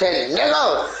Pennington,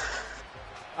 nigga.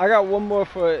 I got one more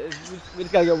we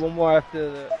just gotta get one more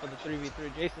after for the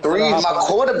 3v3. Jason. 3, my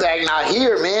quarterback not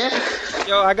here, man.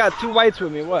 Yo, I got 2 whites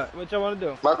with me. What y'all wanna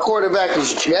do? My quarterback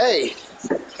is Jay.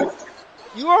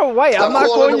 You are white. I'm not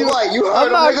calling you white.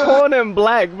 I'm not calling him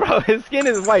black, bro. His skin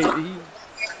is white.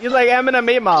 He's like Eminem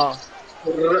 8 Mile.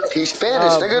 He's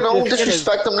Spanish, nigga. Don't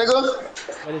disrespect him, nigga.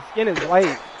 But his skin is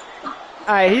white.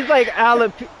 Alright, he's like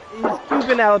he's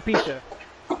Cuban alopecia.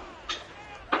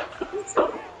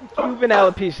 Cuban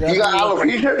alopecia. You got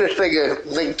alopecia? This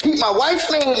nigga, keep my wife's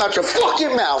name out your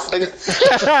fucking mouth, nigga. This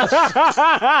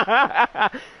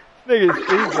nigga's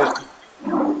stupid.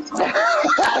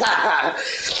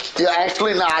 Yeah,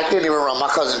 actually, nah, I can't even run. My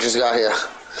cousin just got here.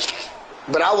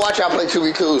 But I'll watch y'all play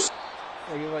 2v2s.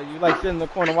 You like sitting in the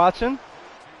corner watching?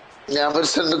 Yeah, I'm gonna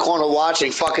sit in the corner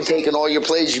watching, fucking taking all your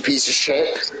plays, you piece of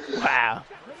shit. Wow.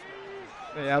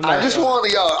 Yeah, I just want to,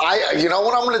 you know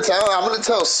what I'm gonna tell? I'm gonna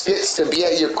tell Skits to be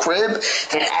at your crib,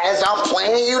 and as I'm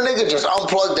playing you, nigga, just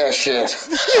unplug that shit.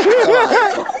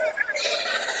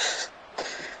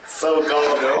 So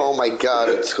cold, man. Oh my god,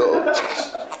 it's cold.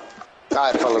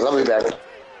 Alright, fellas, I'll be back.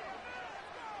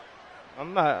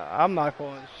 I'm not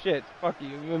calling shit. Fuck you.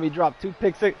 You want me to drop 2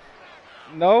 picks?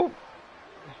 No?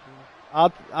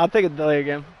 I'll take a delay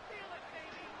again.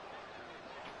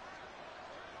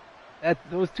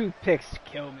 Those 2 picks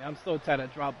kill me. I'm so tired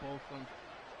of drop both of them.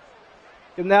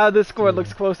 Cause now this score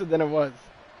looks closer than it was.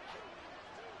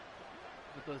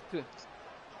 With those 2.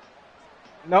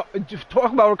 No, just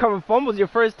talk about recovering fumbles. Your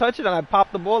first touchdown, I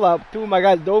popped the ball out. 2 of my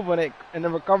guys dove on it and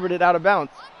then recovered it out of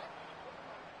bounds.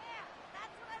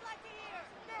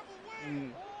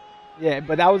 Yeah,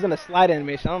 but that was in a slide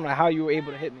animation. I don't know how you were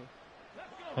able to hit me.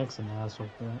 Heck's an asshole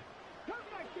for that.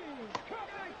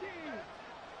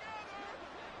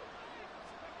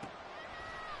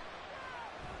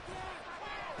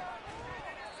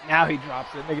 Now he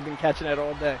drops it. Nigga been catching it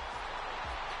all day.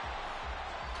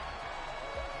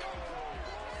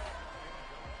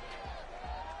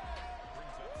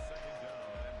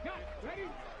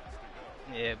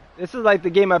 Yeah, this is like the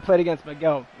game I played against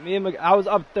Miguel. I was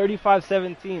up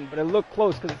 35-17, but it looked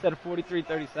close because it said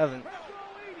 43-37.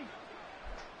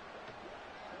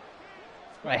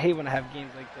 I hate when I have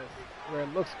games like this, where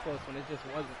it looks close when it just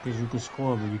wasn't. Because you can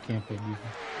score, but you can't play defense.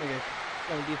 Nigga,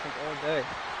 playing defense all day.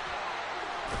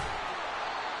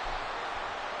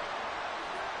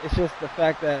 It's just the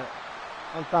fact that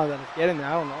sometimes I just get in there,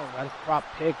 I don't know, I just drop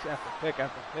picks after pick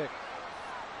after pick.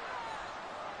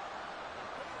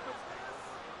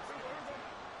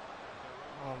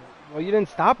 Well, you didn't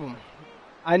stop him.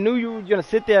 I knew you were going to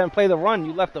sit there and play the run.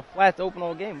 You left the flats open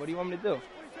all game. What do you want me to do?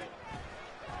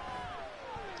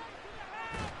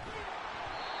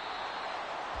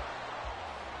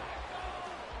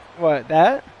 What,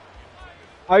 that?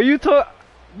 Are you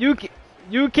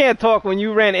you can't talk when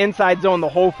you ran inside zone the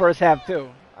whole first half too.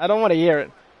 I don't want to hear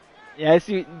it. Yeah, I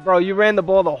see, bro. You ran the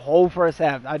ball the whole first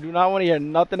half. I do not want to hear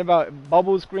nothing about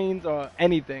bubble screens or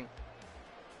anything.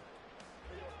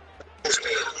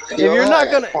 If you're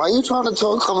not gonna, why are you trying to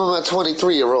talk coming at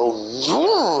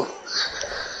 23-year-old?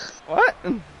 what?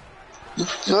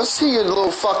 You see your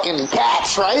little fucking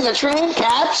Caps, right? That's your name,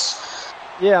 Caps?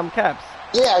 Yeah, I'm Caps.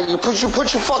 Yeah, you put your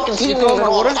fucking team name in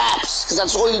all caps, because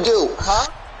that's all you do.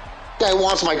 Huh? Guy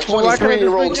wants my Well, why can't I just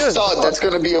 23-year-old be good? stud that's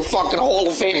gonna be a fucking Hall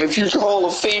of Fame, a future Hall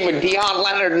of Famer, Deion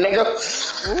Leonard, nigga.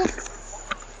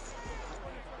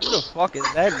 Who the fuck is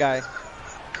that guy?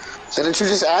 Didn't you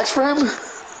just ask for him?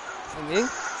 Me?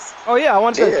 Oh yeah, I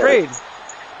want the trade.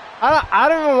 I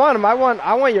don't even want him.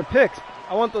 I want your picks.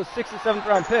 I want those 6th and 7th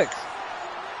round picks.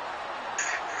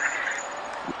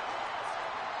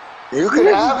 You can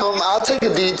have him. I'll take a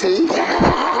DT.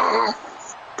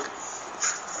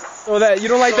 So that you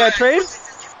don't like that trade?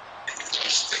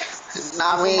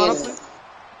 I mean,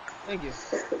 thank you.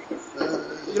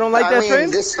 You don't like that trade?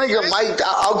 This nigga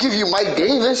I'll give you Mike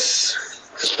Davis.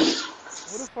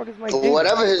 Who the fuck is Mike Davis?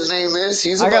 Whatever his name is,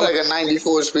 he's about like a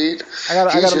 94 speed.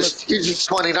 He's just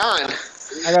 29.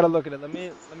 I gotta look at it. Let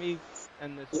me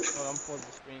end this. Oh, I'm pulling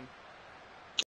the screen.